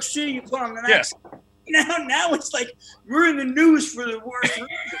from New York City. You put on the next. Yeah. Now it's like we're in the news for the worst reason.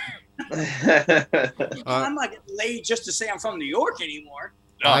 I'm not getting laid just to say I'm from New York anymore.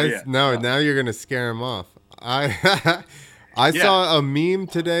 Now you're gonna scare him off. I saw a meme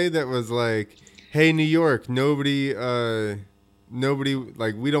today that was like, "Hey, New York, nobody,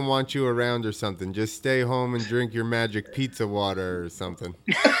 like, we don't want you around or something. Just stay home and drink your magic pizza water or something."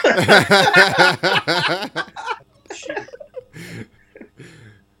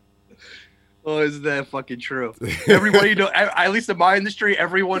 Oh, isn't that fucking true? Everybody at least in my industry,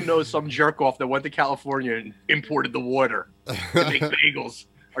 everyone knows some jerk off that went to California and imported the water to make bagels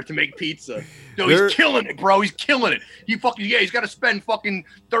or to make pizza. No, he's killing it, bro. He's killing it. He's got to spend fucking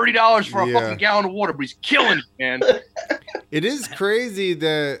 $30 for a fucking gallon of water, but he's killing it, man. It is crazy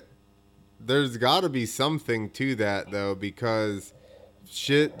that there's got to be something to that, though, because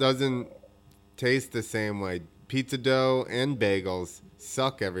shit doesn't taste the same way. Pizza dough and bagels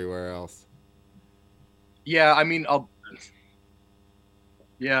suck everywhere else. Yeah, I mean, I'm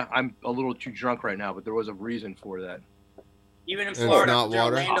a little too drunk right now, but there was a reason for that. Even in Florida,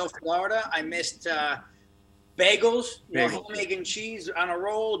 Orlando, Florida, I missed bagels, ham, egg, and cheese on a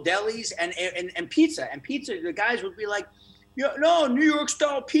roll, delis, and pizza. And pizza, the guys would be like, no, New York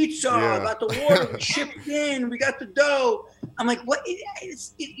style pizza. I got the water shipped in. We got the dough. I'm like, what?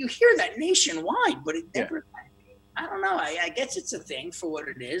 You hear that nationwide, but it never. I don't know. I guess it's a thing for what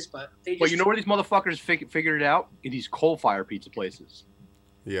it is, but they just. Well, you know where these motherfuckers figured it out? In these coal fire pizza places.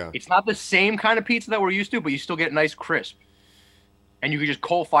 Yeah. It's not the same kind of pizza that we're used to, but you still get nice crisp. And you could just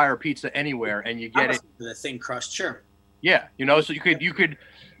coal fire pizza anywhere, and you get it. The thin crust, sure. Yeah, so you could.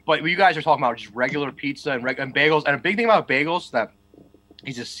 But you guys are talking about just regular pizza and bagels. And a big thing about bagels that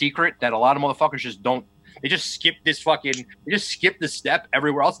is a secret that a lot of motherfuckers just don't. They just skip this step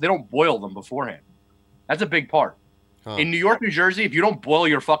everywhere else. They don't boil them beforehand. That's a big part. Huh. In New York, New Jersey, if you don't boil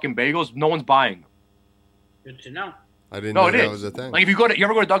your fucking bagels, no one's buying them. Good to know. I didn't know that was a thing. Like if you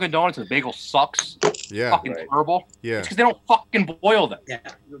ever go to Dunkin' Donuts and the bagel sucks. Yeah. Fucking terrible. Yeah. It's because they don't fucking boil them. Yeah,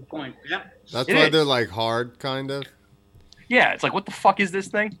 good point. Yeah. That's why they're like hard, kind of. Yeah, it's like, what the fuck is this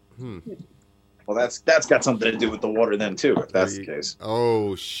thing? Well, that's got something to do with the water then too, if that's the case.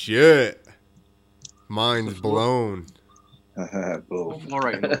 Oh shit! Mind's blown.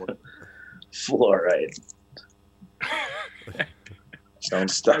 Fluoride. Fluoride. Don't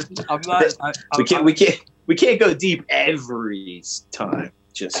start. I'm not. We can't go deep every time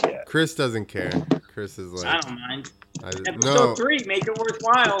just yet. Chris doesn't care. Chris is like, I don't mind. no. Episode 3, make it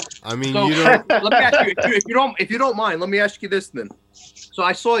worthwhile. I mean, So, you don't. let me ask you, if you don't mind, let me ask you this then. So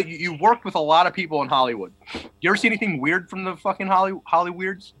I saw you worked with a lot of people in Hollywood. You ever see anything weird from the fucking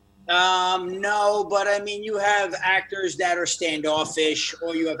Hollyweirds? No, but I mean, you have actors that are standoffish,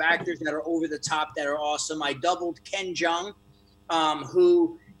 or you have actors that are over the top that are awesome. I doubled Ken Jeong,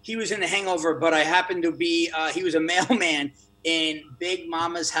 who he was in The Hangover, but I happened to be he was a mailman in Big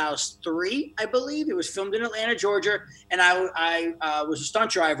Mama's House 3, I believe. It was filmed in Atlanta, Georgia, and I was a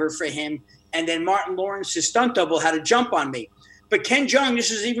stunt driver for him. And then Martin Lawrence, his stunt double, had a jump on me. But Ken Jeong,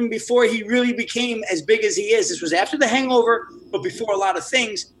 this was even before he really became as big as he is. This was after The Hangover, but before a lot of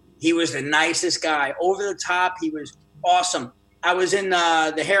things. He was the nicest guy, over the top. He was awesome. I was in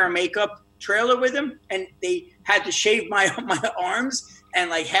the hair and makeup trailer with him, and they had to shave my arms and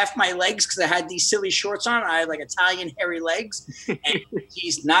like half my legs because I had these silly shorts on. I had like Italian hairy legs, and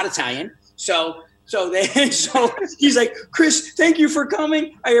he's not Italian. So he's like, Chris, thank you for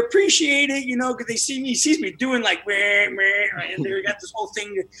coming. I appreciate it, because he sees me doing like, and they got this whole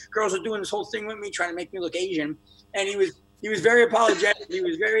thing. Girls are doing this whole thing with me, trying to make me look Asian, and he was very apologetic. He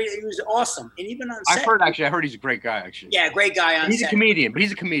was awesome. And even on set. I heard he's a great guy, actually. Yeah, great guy on set. He's a comedian, but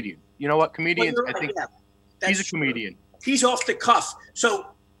he's a comedian. You know what? Comedians, Well, I think yeah, he's a comedian. He's off the cuff. So,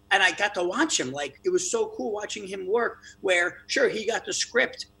 and I got to watch him. Like, it was so cool watching him work where, sure, he got the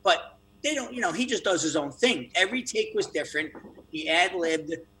script, but they don't, he just does his own thing. Every take was different. He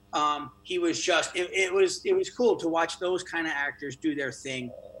ad-libbed. He was just, it was cool to watch those kind of actors do their thing.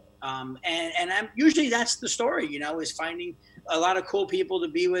 And I'm usually that's the story, is finding a lot of cool people to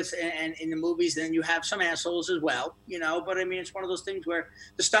be with and in the movies. Then you have some assholes as well, but I mean, it's one of those things where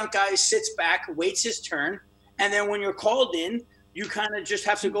the stunt guy sits back, waits his turn. And then when you're called in, you kind of just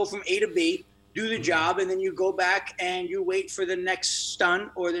have to go from A to B, do the job. And then you go back and you wait for the next stunt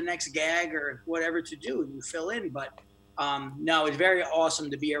or the next gag or whatever to do. You fill in. But no, it's very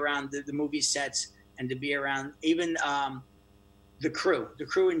awesome to be around the movie sets and to be around even the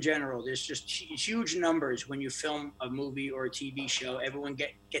crew in general. There's just huge numbers when you film a movie or a TV show. Everyone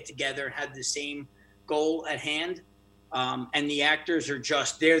get together and have the same goal at hand. And the actors are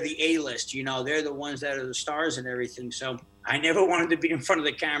they're the A-list, they're the ones that are the stars and everything. So I never wanted to be in front of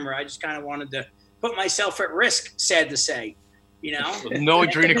the camera. I just kind of wanted to put myself at risk, sad to say, No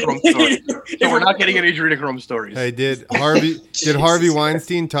adrenochrome stories. So we're not getting any adrenochrome stories. Hey, did Harvey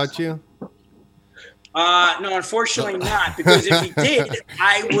Weinstein touch you? No, unfortunately not, because if he did,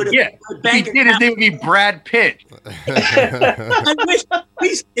 I would have. Yeah, if he did, his name would be Brad Pitt. I wish.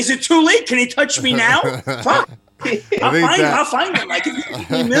 Please, is it too late? Can he touch me now? Fuck. I'll find him. Like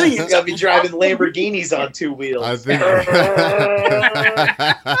millions. He's gonna be driving Lamborghinis on 2 wheels. I think.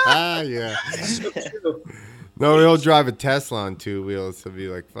 Yeah. So true. No, he'll drive a Tesla on 2 wheels. He'll be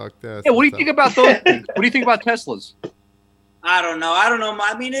like, "Fuck that." Yeah, what do you think about those things? What do you think about Teslas? I don't know.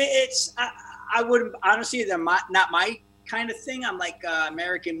 I mean, I wouldn't honestly. They're not my kind of thing. I'm like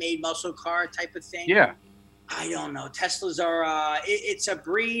American-made muscle car type of thing. Yeah. I don't know. Teslas are. It's a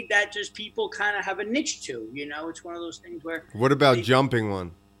breed that just people kind of have a niche to. It's one of those things where. What about jumping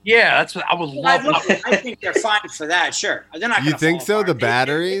one? Yeah, that's what I would love. I think they're fine for that. Sure, they're not. You think so? Apart. The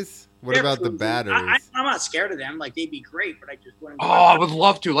batteries? What they're about the proven. batteries? I'm not scared of them. Like they'd be great, but I just wouldn't. Oh, I would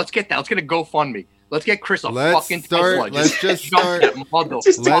love to. Let's get that. Let's get a GoFundMe. Let's get Chris a fucking Tesla. Let's just start.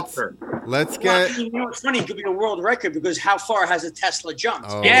 Let's get. It's funny. It could be a world record because how far has a Tesla jumped?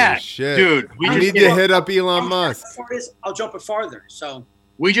 Oh, yeah, shit. Dude. We need to hit up Elon Musk. I'll jump it farther. So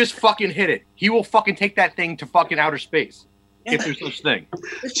we just fucking hit it. He will fucking take that thing to fucking outer space. If there's such thing.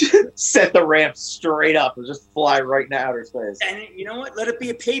 Set the ramp straight up and just fly right into outer space. And you know what? Let it be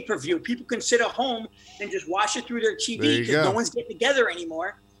a pay-per-view. People can sit at home and just watch it through their TV because no one's getting together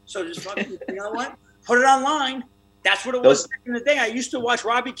anymore. So just fucking, you know what? Put it online. That's what it was back in the day. I used to watch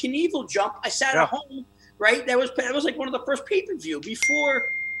Robbie Knievel jump. I sat at home, right? That was like one of the first pay-per-view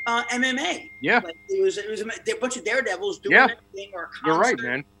before MMA. Yeah. Like it was a bunch of daredevils doing anything or a concert. You're right,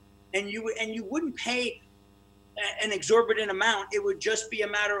 man. And you wouldn't pay an exorbitant amount. It would just be a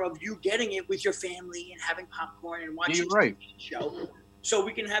matter of you getting it with your family and having popcorn and watching a show. So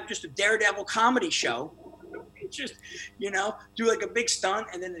we can have just a daredevil comedy show. Just, do like a big stunt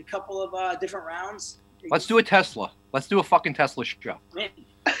and then a couple of different rounds. Let's do a Tesla. Let's do a fucking Tesla show. Man.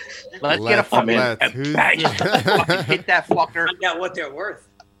 Let's get a fucking Let's. fucking hit that fucker. Find out what they're worth.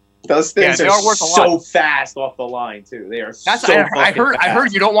 Those things they are are worth a so lot. fast off the line too. They are. That's so I heard. fast. I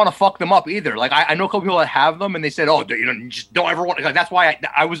heard you don't want to fuck them up either. Like I know a couple people that have them, and they said, "Oh, you just don't ever want." Like, that's why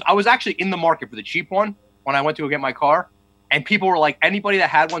I was actually in the market for the cheap one when I went to go get my car, and people were like, anybody that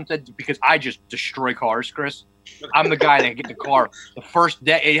had one said, because I just destroy cars, Chris. I'm the guy that get the car the first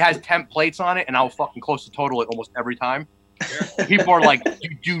day. It has 10 plates on it, and I'll fucking close to total it almost every time. People are like, you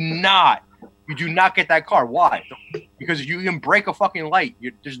do not get that car. Why? Because you can break a fucking light.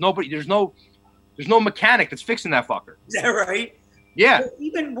 There's no mechanic that's fixing that fucker. Is that right? Yeah.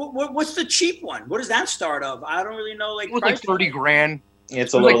 Even what's the cheap one? What does that start of? I don't really know. Like It was like 30 grand.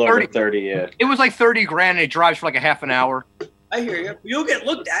 It's a little like over 30. Yeah. It was like 30 grand, and it drives for like a half an hour. I hear you. You'll get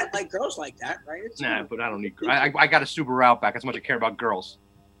looked at like girls like that, right? Nah, but I don't need. I got a Subaru Outback. That's how much I care about girls.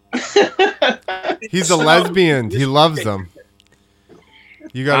 He's a lesbian. He loves them.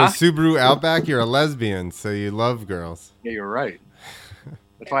 You got a Subaru Outback. You're a lesbian, so you love girls. Yeah, you're right.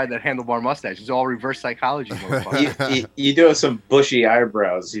 That's why I had that handlebar mustache. It's all reverse psychology. You do have some bushy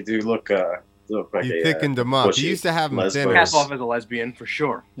eyebrows. You do look like You a, thickened them up. He used to have them lesbian. thinner. Pass off as a lesbian for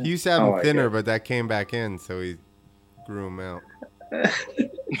sure. He used to have Oh them my thinner, God. but that came back in, so he grew them out.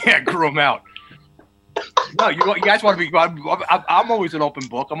 Yeah, grew them out. No, you guys want to be. I'm always an open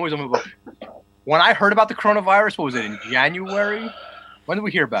book. I'm always an open book. When I heard about the coronavirus, what was it, in January? When did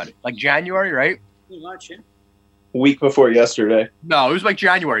we hear about it? Like January, right? Pretty much, yeah. Week before yesterday. No, it was like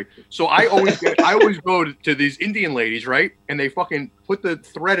January. So I always go to these Indian ladies, right? And they fucking put the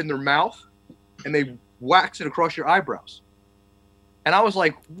thread in their mouth and they wax it across your eyebrows. And I was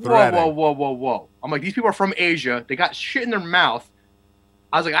like, whoa. I'm like, these people are from Asia. They got shit in their mouth.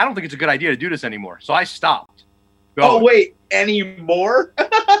 I was like, I don't think it's a good idea to do this anymore. So I stopped. Oh, wait, any more?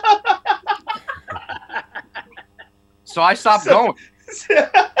 So I stopped going.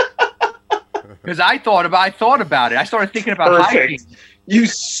 Because I thought about it. I started thinking about hygiene. Perfect. You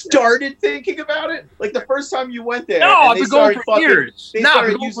started thinking about it? Like the first time you went there? No, and I've been going for years. They No, I've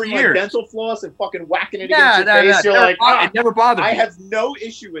started been going for using years. dental floss and fucking whacking it against your face. You're like, it never bothered me. I have no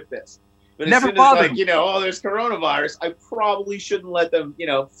issue with this. But Never as soon bothered as, me. there's coronavirus, I probably shouldn't let them,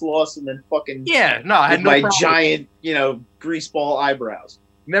 floss and then fucking Yeah, no, I had with no my problem. giant, grease ball eyebrows.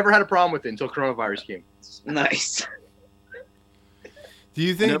 Never had a problem with it until coronavirus came. Nice. Do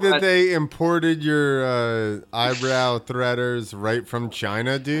you think that they imported your eyebrow threaders right from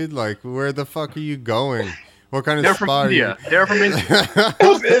China, dude? Like, where the fuck are you going? What kind of They're spot from India. They're from India.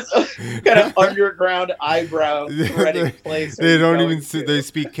 It's kind of underground eyebrow threading place. They don't even they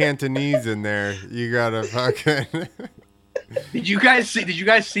speak Cantonese in there. You gotta fucking. Did you guys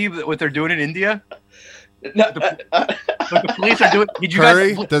see what they're doing in India? No, What the police are doing? Did you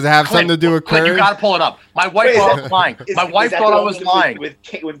Curry? guys? Does it have something to do with Clint, curry? you gotta pull it up. My wife Wait, thought I was lying. My wife is that thought the I one was lying. with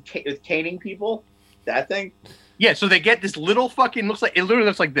caning people. That thing. Yeah, so they get this little fucking it literally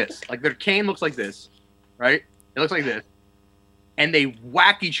looks like this. Like their cane looks like this, right? It looks like this. And they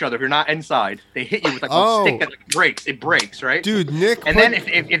whack each other if you're not inside. They hit you with like a stick that breaks. It breaks, right? Dude, Nick. And then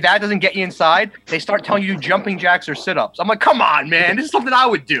if that doesn't get you inside, they start telling you to do jumping jacks or sit-ups. I'm like, come on, man. This is something I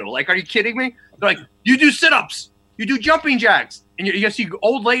would do. Like, are you kidding me? They're like, you do sit-ups. You do jumping jacks. And you see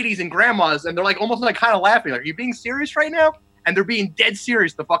old ladies and grandmas, and they're like almost like kind of laughing. Like, are you being serious right now? And they're being dead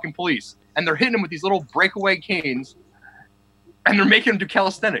serious, the fucking police. And they're hitting them with these little breakaway canes. And they're making them do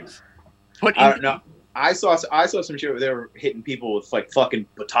calisthenics. I don't know. I saw some shit where they were hitting people with like fucking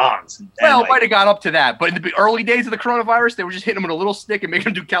batons. And, Well, it might have got up to that, but in the early days of the coronavirus, they were just hitting them with a little stick and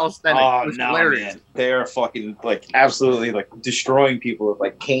making them do calisthenics. Oh It was no, hilarious. man! They're fucking like absolutely like destroying people with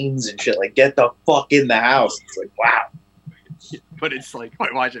like canes and shit. Like, get the fuck in the house. It's like, wow. But it's like,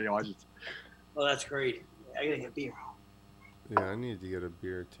 watch it. Oh, that's great. I gotta get beer. Yeah, I need to get a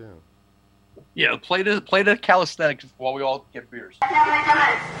beer too. Yeah, play the calisthenics while we all get beers.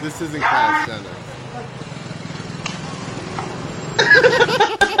 This isn't calisthenics.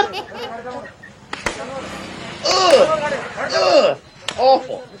 Ugh,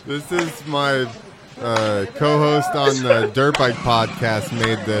 awful. This is my co-host on the Dirt Bike podcast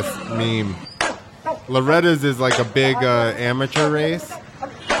made this meme. Loretta's is like a big amateur race,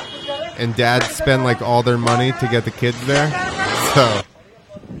 and dads spend like all their money to get the kids there. So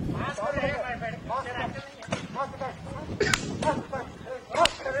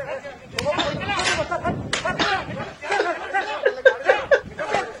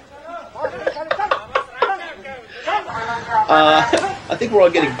I think we're all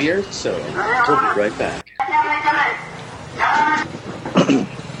getting beer, so we'll be right back.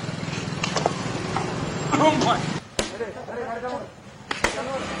 Oh my!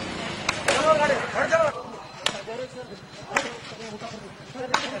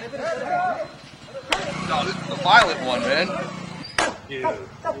 No, this is the violet one, man. Dude, what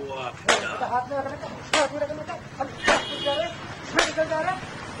the?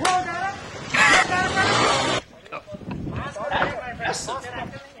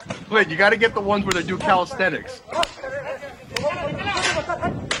 Wait, you got to get the ones where they do calisthenics.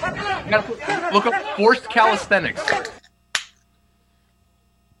 Look up forced calisthenics.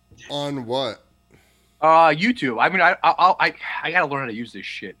 On what? YouTube. I mean, I gotta learn how to use this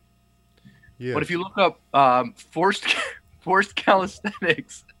shit. Yeah. But if you look up forced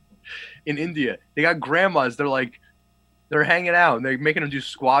calisthenics in India, they got grandmas. They're hanging out and they're making them do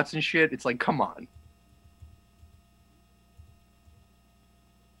squats and shit. It's like, come on.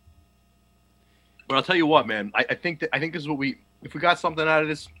 But I'll tell you what, man. I think this is what if we got something out of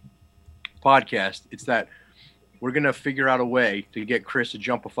this podcast, it's that we're gonna figure out a way to get Chris to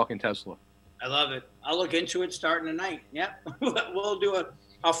jump a fucking Tesla. I love it. I'll look into it starting tonight. Yep.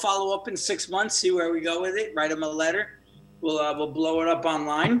 I'll follow up in 6 months, see where we go with it. Write him a letter. We'll blow it up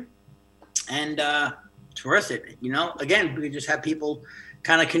online, and it's worth it. You know, again, we just have people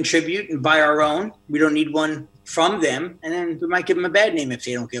kind of contribute and buy our own. We don't need one from them, and then we might give them a bad name if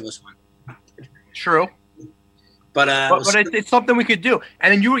they don't give us one. True. But it's something we could do.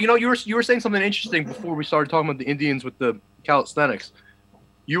 And then you were saying something interesting before we started talking about the Indians with the calisthenics.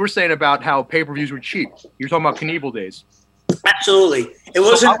 You were saying about how pay-per-views were cheap. You were talking about Knievel days. Absolutely. It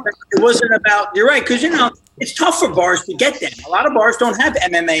wasn't about, you're right, because, it's tough for bars to get them. A lot of bars don't have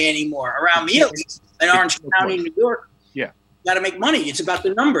MMA anymore, around me at least, in Orange County, New York. Yeah. You got to make money. It's about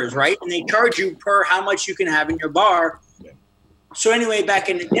the numbers, right? And they charge you per how much you can have in your bar. Yeah. So anyway, back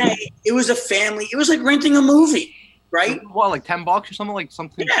in the day, it was a family. It was like renting a movie, right? What, like $10 or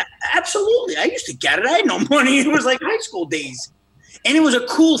something? Yeah, absolutely. I used to get it. I had no money. It was like high school days. And it was a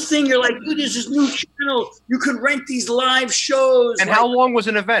cool thing. You're like, dude, there's this new channel. You could rent these live shows. And how long was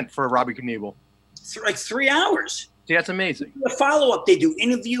an event for Robbie Knievel? Like 3 hours. See, that's amazing. The follow-up, they do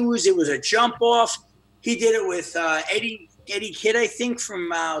interviews. It was a jump-off. He did it with Eddie Kidd, I think, from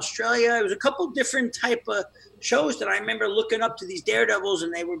Australia. It was a couple different type of shows that I remember looking up to these daredevils,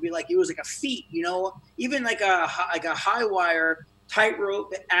 and they would be like, it was like a feat, even like a high wire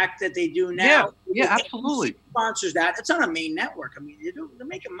tightrope act that they do now. Yeah, absolutely. Sponsors that. It's on a main network. I mean, they're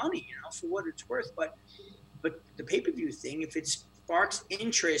making money, for what it's worth. But the pay-per-view thing, if it sparks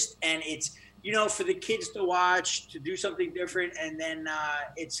interest and it's, for the kids to watch, to do something different, and then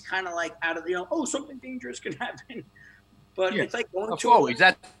it's kind of like out of, something dangerous can happen. But it's like going to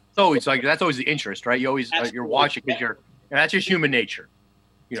that's always the interest, right? You always you're watching because that's just human nature.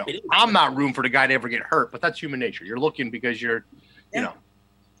 I'm not rooting for the guy to ever get hurt, but that's human nature. You're looking because you're,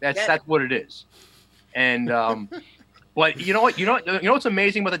 that's what it is. And but you know what's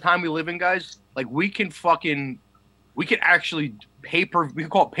amazing about the time we live in, guys? Like we can actually we can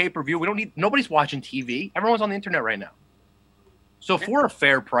call it pay-per-view. Nobody's watching TV. Everyone's on the internet right now. So for a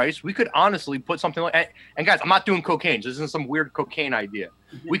fair price, we could honestly put something like, and guys, I'm not doing cocaine. This isn't some weird cocaine idea.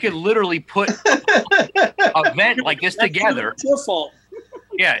 We could literally put an event like this together. It's your fault.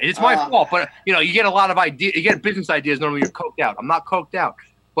 Yeah, it's my fault. But you get a lot of ideas. You get business ideas. Normally, you're coked out. I'm not coked out.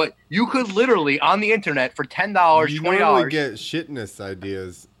 But you could literally on the internet for $10, $20. You normally get shitness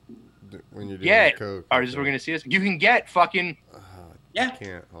ideas when you're doing coke. All right, this is what we're gonna see. You can get fucking. I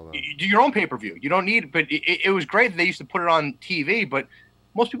can't. Hold on. Do your own pay-per-view. You don't need, but it was great that they used to put it on TV, but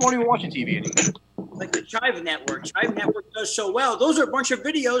most people aren't even watching TV anymore. Like the Chive Network. Chive Network does so well. Those are a bunch of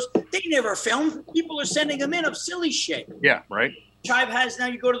videos they never filmed. People are sending them in of silly shit. Yeah, right. Chive has, now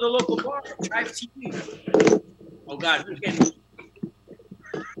you go to the local bar, Chive TV. Oh, God. Who's getting...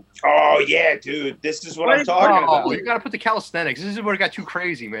 Oh, yeah, dude. This is what I'm talking about. You got to put the calisthenics. This is where it got too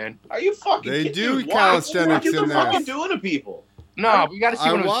crazy, man. Are you fucking They kidding? do Dude, calisthenics what in the there. fuck are you doing to people? No, we got to see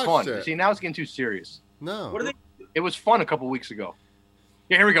I when it was watched fun. it. See, now it's getting too serious. No. What are they... It was fun a couple weeks ago.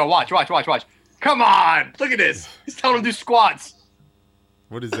 Yeah, here we go. Watch. Come on. Look at this. He's telling him to do squats.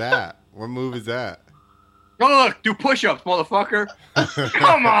 What is that? What move is that? Look. Do push-ups, motherfucker.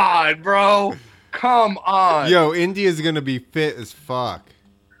 Come on, bro. Come on. Yo, India's going to be fit as fuck.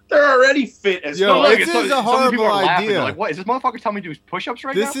 They're already fit as Yo, fuck. this is a horrible idea. Like, what? Is this motherfucker telling me to do push-ups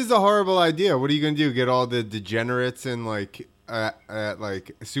right now? This is a horrible idea. What are you going to do? Get all the degenerates in like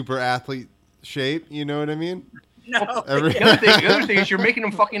super athlete shape? You know what I mean? No. The other thing is you're making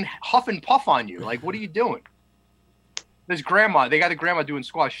them fucking huff and puff on you. Like, what are you doing? This grandma, they got the grandma doing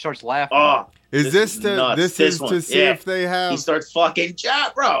squats. She starts laughing. Oh, Is this to nuts. this This is one, to see yeah. if they have He starts fucking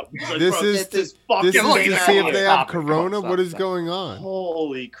bro. He's like, this bro, is get to, this fucking this is look, to he's see out if they here. have Stop it. Come on, corona. stop, What is stop. going on?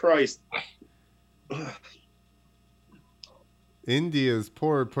 Holy Christ. India's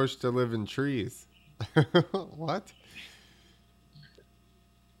poor pushed to live in trees. What?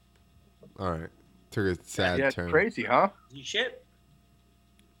 All right. Took a sad Yeah, turn. crazy, huh? You shit.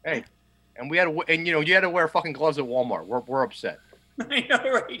 Hey, and we had to, and you had to wear fucking gloves at Walmart. We're upset. I know,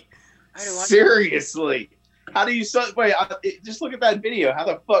 right? I don't want- Seriously. How do you wait? Just look at that video. How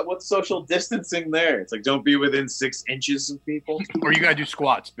the fuck? What's social distancing there? It's like don't be within 6 inches of people. Or you gotta do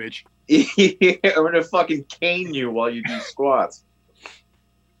squats, bitch. Yeah, I'm gonna fucking cane you while you do squats.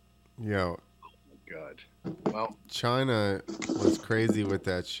 Yo, God. Well, China was crazy with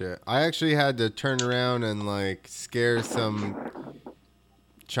that shit. I actually had to turn around and like scare some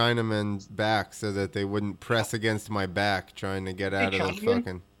Chinamen back so that they wouldn't press against my back trying to get out of the Chinamen?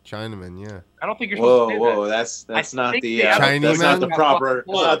 fucking Chinamen. Yeah. I don't think you're supposed to say Whoa! that. That's I not think the they have a that's not the Chinese proper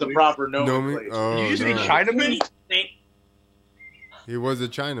man. not the proper No, nomenclature. oh, Did you say no. Chinaman? He was a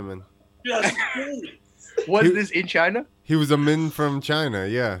Chinaman. Just Was He- this in China? He was a min from China.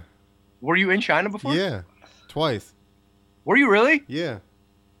 Yeah. Were you in China before? Yeah. Twice. Were you really? Yeah.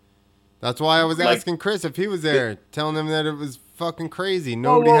 That's why I was Like- asking Chris if he was there, telling him that it was fucking crazy. Whoa,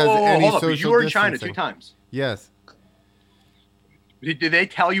 Nobody whoa, has whoa, whoa, any hold up. social You were in China distancing. 2 times. Yes. Did they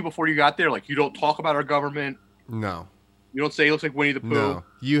tell you before you got there, like, you don't talk about our government? No. You don't say it looks like Winnie the Pooh? No.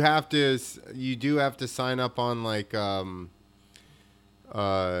 You do have to sign up on like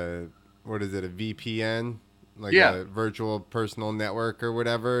what is it, a VPN, like Yeah. a virtual personal network or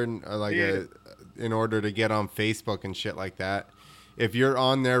whatever, and in order to get on Facebook and shit like that. If you're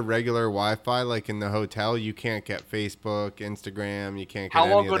on their regular Wi-Fi, like in the hotel, you can't get Facebook, Instagram. You can't get How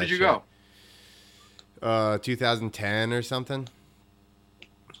any long of ago that did you shit. go? 2010 or something.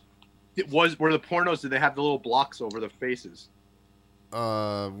 Were the pornos, did they have the little blocks over the faces?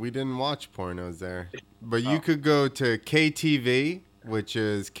 We didn't watch pornos there, but Oh. you could go to KTV, which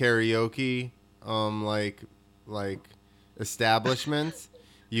is karaoke, like establishments.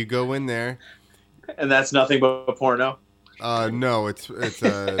 You go in there. And that's nothing but porno. No, it's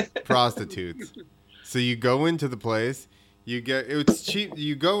prostitutes. So you go into the place. It's cheap.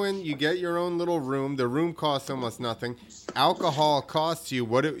 You go in, you get your own little room. The room costs almost nothing. Alcohol costs you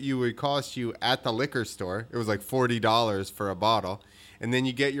what you would cost you at the liquor store. It was like $40 for a bottle. And then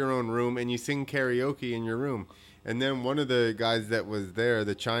you get your own room and you sing karaoke in your room. And then one of the guys that was there,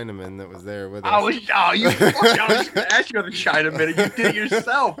 the Chinaman that was there with us. I was just going to ask you about the Chinaman, and you did it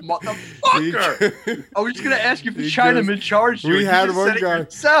yourself, motherfucker. I was just going to ask you if the He Chinaman goes- charged you. we and had you just one said it guy-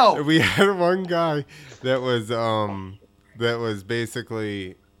 yourself. We had one guy that was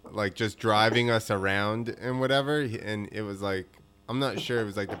basically like just driving us around and whatever, and it was like, I'm not sure, it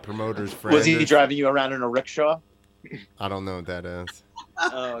was like the promoter's friend. Was he driving you around in a rickshaw? I don't know what that is.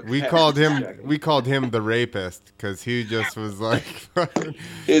 Oh, okay. We called him the rapist because he just was like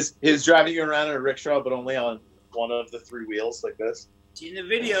His driving you around in a rickshaw, but only on one of the 3 wheels like this. in the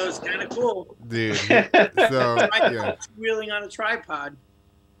video, it's kind of cool. dude. So yeah. Wheeling on a tripod.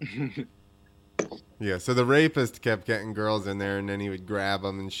 Yeah, so the rapist kept getting girls in there, and then he would grab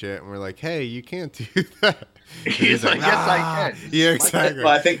them and shit, and we're like, "Hey, you can't do that." And He's like, yes, I can. Yeah, exactly.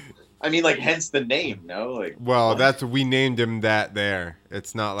 Well, hence the name, no? Like, Well, we named him that there.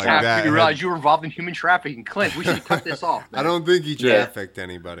 It's not like After that. you realize you were involved in human trafficking. Clint, we should cut this off. I don't think he Yeah. trafficked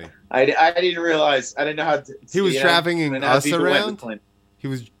anybody. I didn't realize. I didn't know how to. He was trafficking I didn't know how us people went with around? Clint. He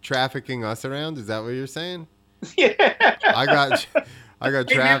was trafficking us around. Is that what you're saying? Yeah. I got Hey,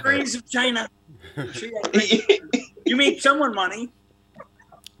 trafficked. memories of China. You made someone money.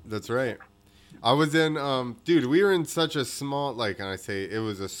 That's right. I was in, dude, we were in such a small, and I say it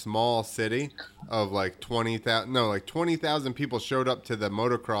was a small city of like 20,000 people showed up to the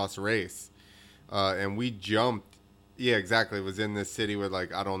motocross race. And we jumped. Yeah, exactly. It was in this city with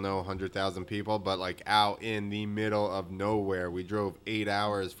 100,000 people, but out in the middle of nowhere. We drove 8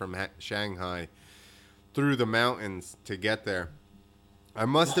 hours from Shanghai through the mountains to get there. I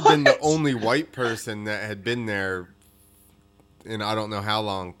must have been the only white person that had been there in I don't know how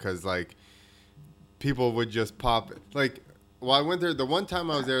long, because people would just pop. I went there the one time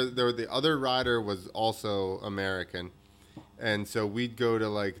I was there. The other rider was also American, and so we'd go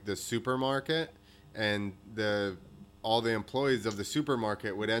to the supermarket, and all the employees of the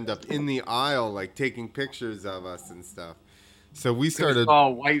supermarket would end up in the aisle taking pictures of us and stuff. So we started. Oh,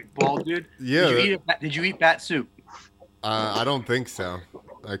 white bald dude. Yeah. Did you eat bat soup? I don't think so.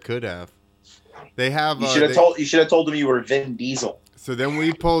 I could have. They have. You should have told him you were Vin Diesel. So then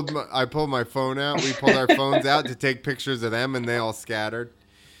I pulled my phone out. We pulled our phones out to take pictures of them, and they all scattered.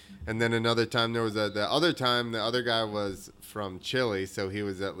 And then another time the other guy was from Chile, so he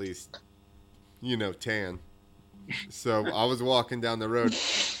was at least, tan. So I was walking down the road,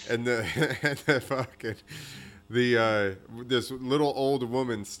 and this little old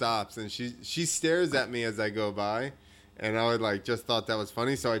woman stops, and she stares at me as I go by, And I would like just thought that was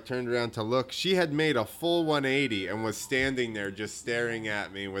funny, so I turned around to look. She had made a full 180 and was standing there just staring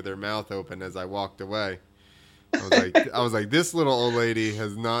at me with her mouth open as I walked away. I was like, this little old lady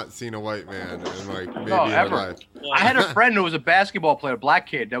has not seen a white man in like maybe in her life. I had a friend who was a basketball player, a black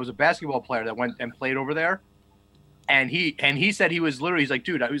kid that was a basketball player that went and played over there. And he said he was literally, he's like,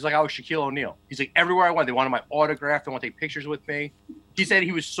 dude, I was Shaquille O'Neal. He's like, everywhere I went, they wanted my autograph. They want to take pictures with me. He said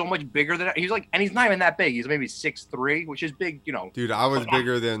he was so much bigger than he's like, and he's not even that big. He's maybe 6'3", which is big, you know. Dude, I was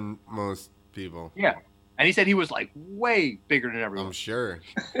bigger than most people. Yeah. And he said he was like way bigger than everyone. I'm sure.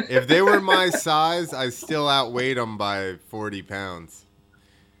 If they were my size, I still outweighed them by 40 pounds.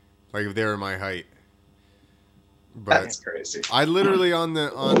 Like if they were my height. But That's crazy. I literally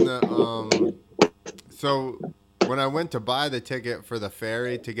so when I went to buy the ticket for the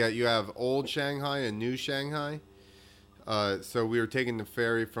ferry you have old Shanghai and new Shanghai. So we were taking the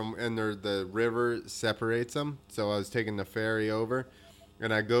ferry and the river separates them. So I was taking the ferry over.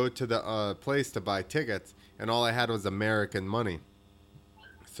 And I go to the place to buy tickets, and all I had was American money.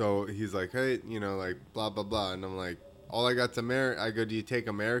 So he's like, hey, you know, like, blah, blah, blah. And I'm like, all I got's American. I go, do you take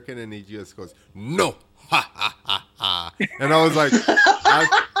American? And he just goes, no. Ha, ha, ha, ha. And I was like,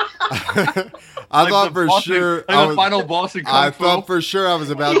 I thought for sure. The final boss in Kung Fu. I thought for sure I was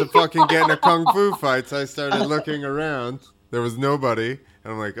about to fucking get in a Kung Fu fight. So I started looking around. There was nobody.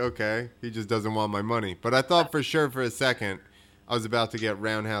 And I'm like, okay, he just doesn't want my money. But I thought for sure for a second I was about to get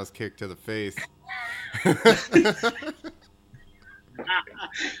roundhouse kicked to the face. Would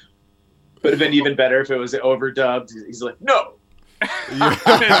have been even better if it was overdubbed. He's like, no.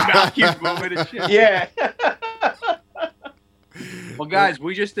 Yeah. Well, guys,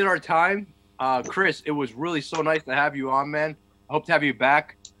 we just did our time. Chris, it was really so nice to have you on, man. I hope to have you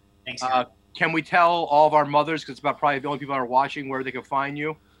back. Thanks. Can we tell all of our mothers, because it's about probably the only people that are watching, where they can find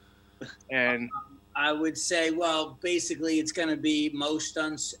you? And I would say, well, basically it's going to be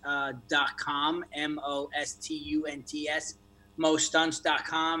mostunts.com, MOSTUNTS,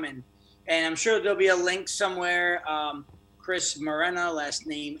 mostunts.com. And I'm sure there'll be a link somewhere. Chris Morena, last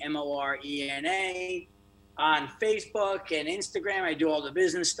name Morena, on Facebook and Instagram. I do all the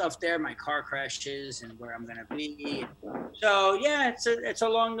business stuff there, my car crashes and where I'm going to be. So, yeah, it's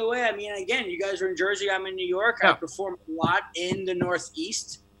along the way. I mean, again, you guys are in Jersey. I'm in New York. Yeah. I perform a lot in the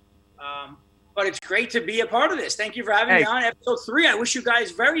Northeast. But it's great to be a part of this. Thank you for having me on episode 3. I wish you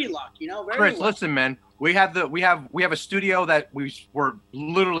guys very luck. Chris, listen, man. We have a studio that we're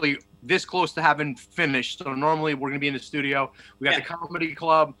literally this close to having finished. So normally we're gonna be in the studio. We got the comedy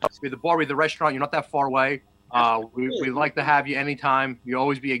club, we have the bar, we have the restaurant. You're not that far away. We'd like to have you anytime. You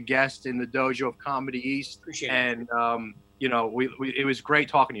always be a guest in the dojo of Comedy East. Appreciate it. And it was great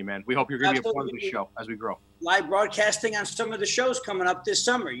talking to you, man. We hope you're gonna be a part of the show as we grow. Live broadcasting on some of the shows coming up this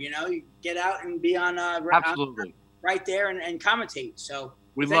summer. You get out and be on absolutely right there and commentate. So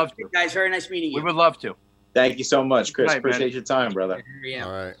we'd love to, guys. Very nice meeting you. We would love to. Thank you so much, Chris. Right, Appreciate your time, brother. Yeah.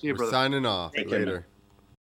 All right. See you, We're brother. signing off. Take care, Later.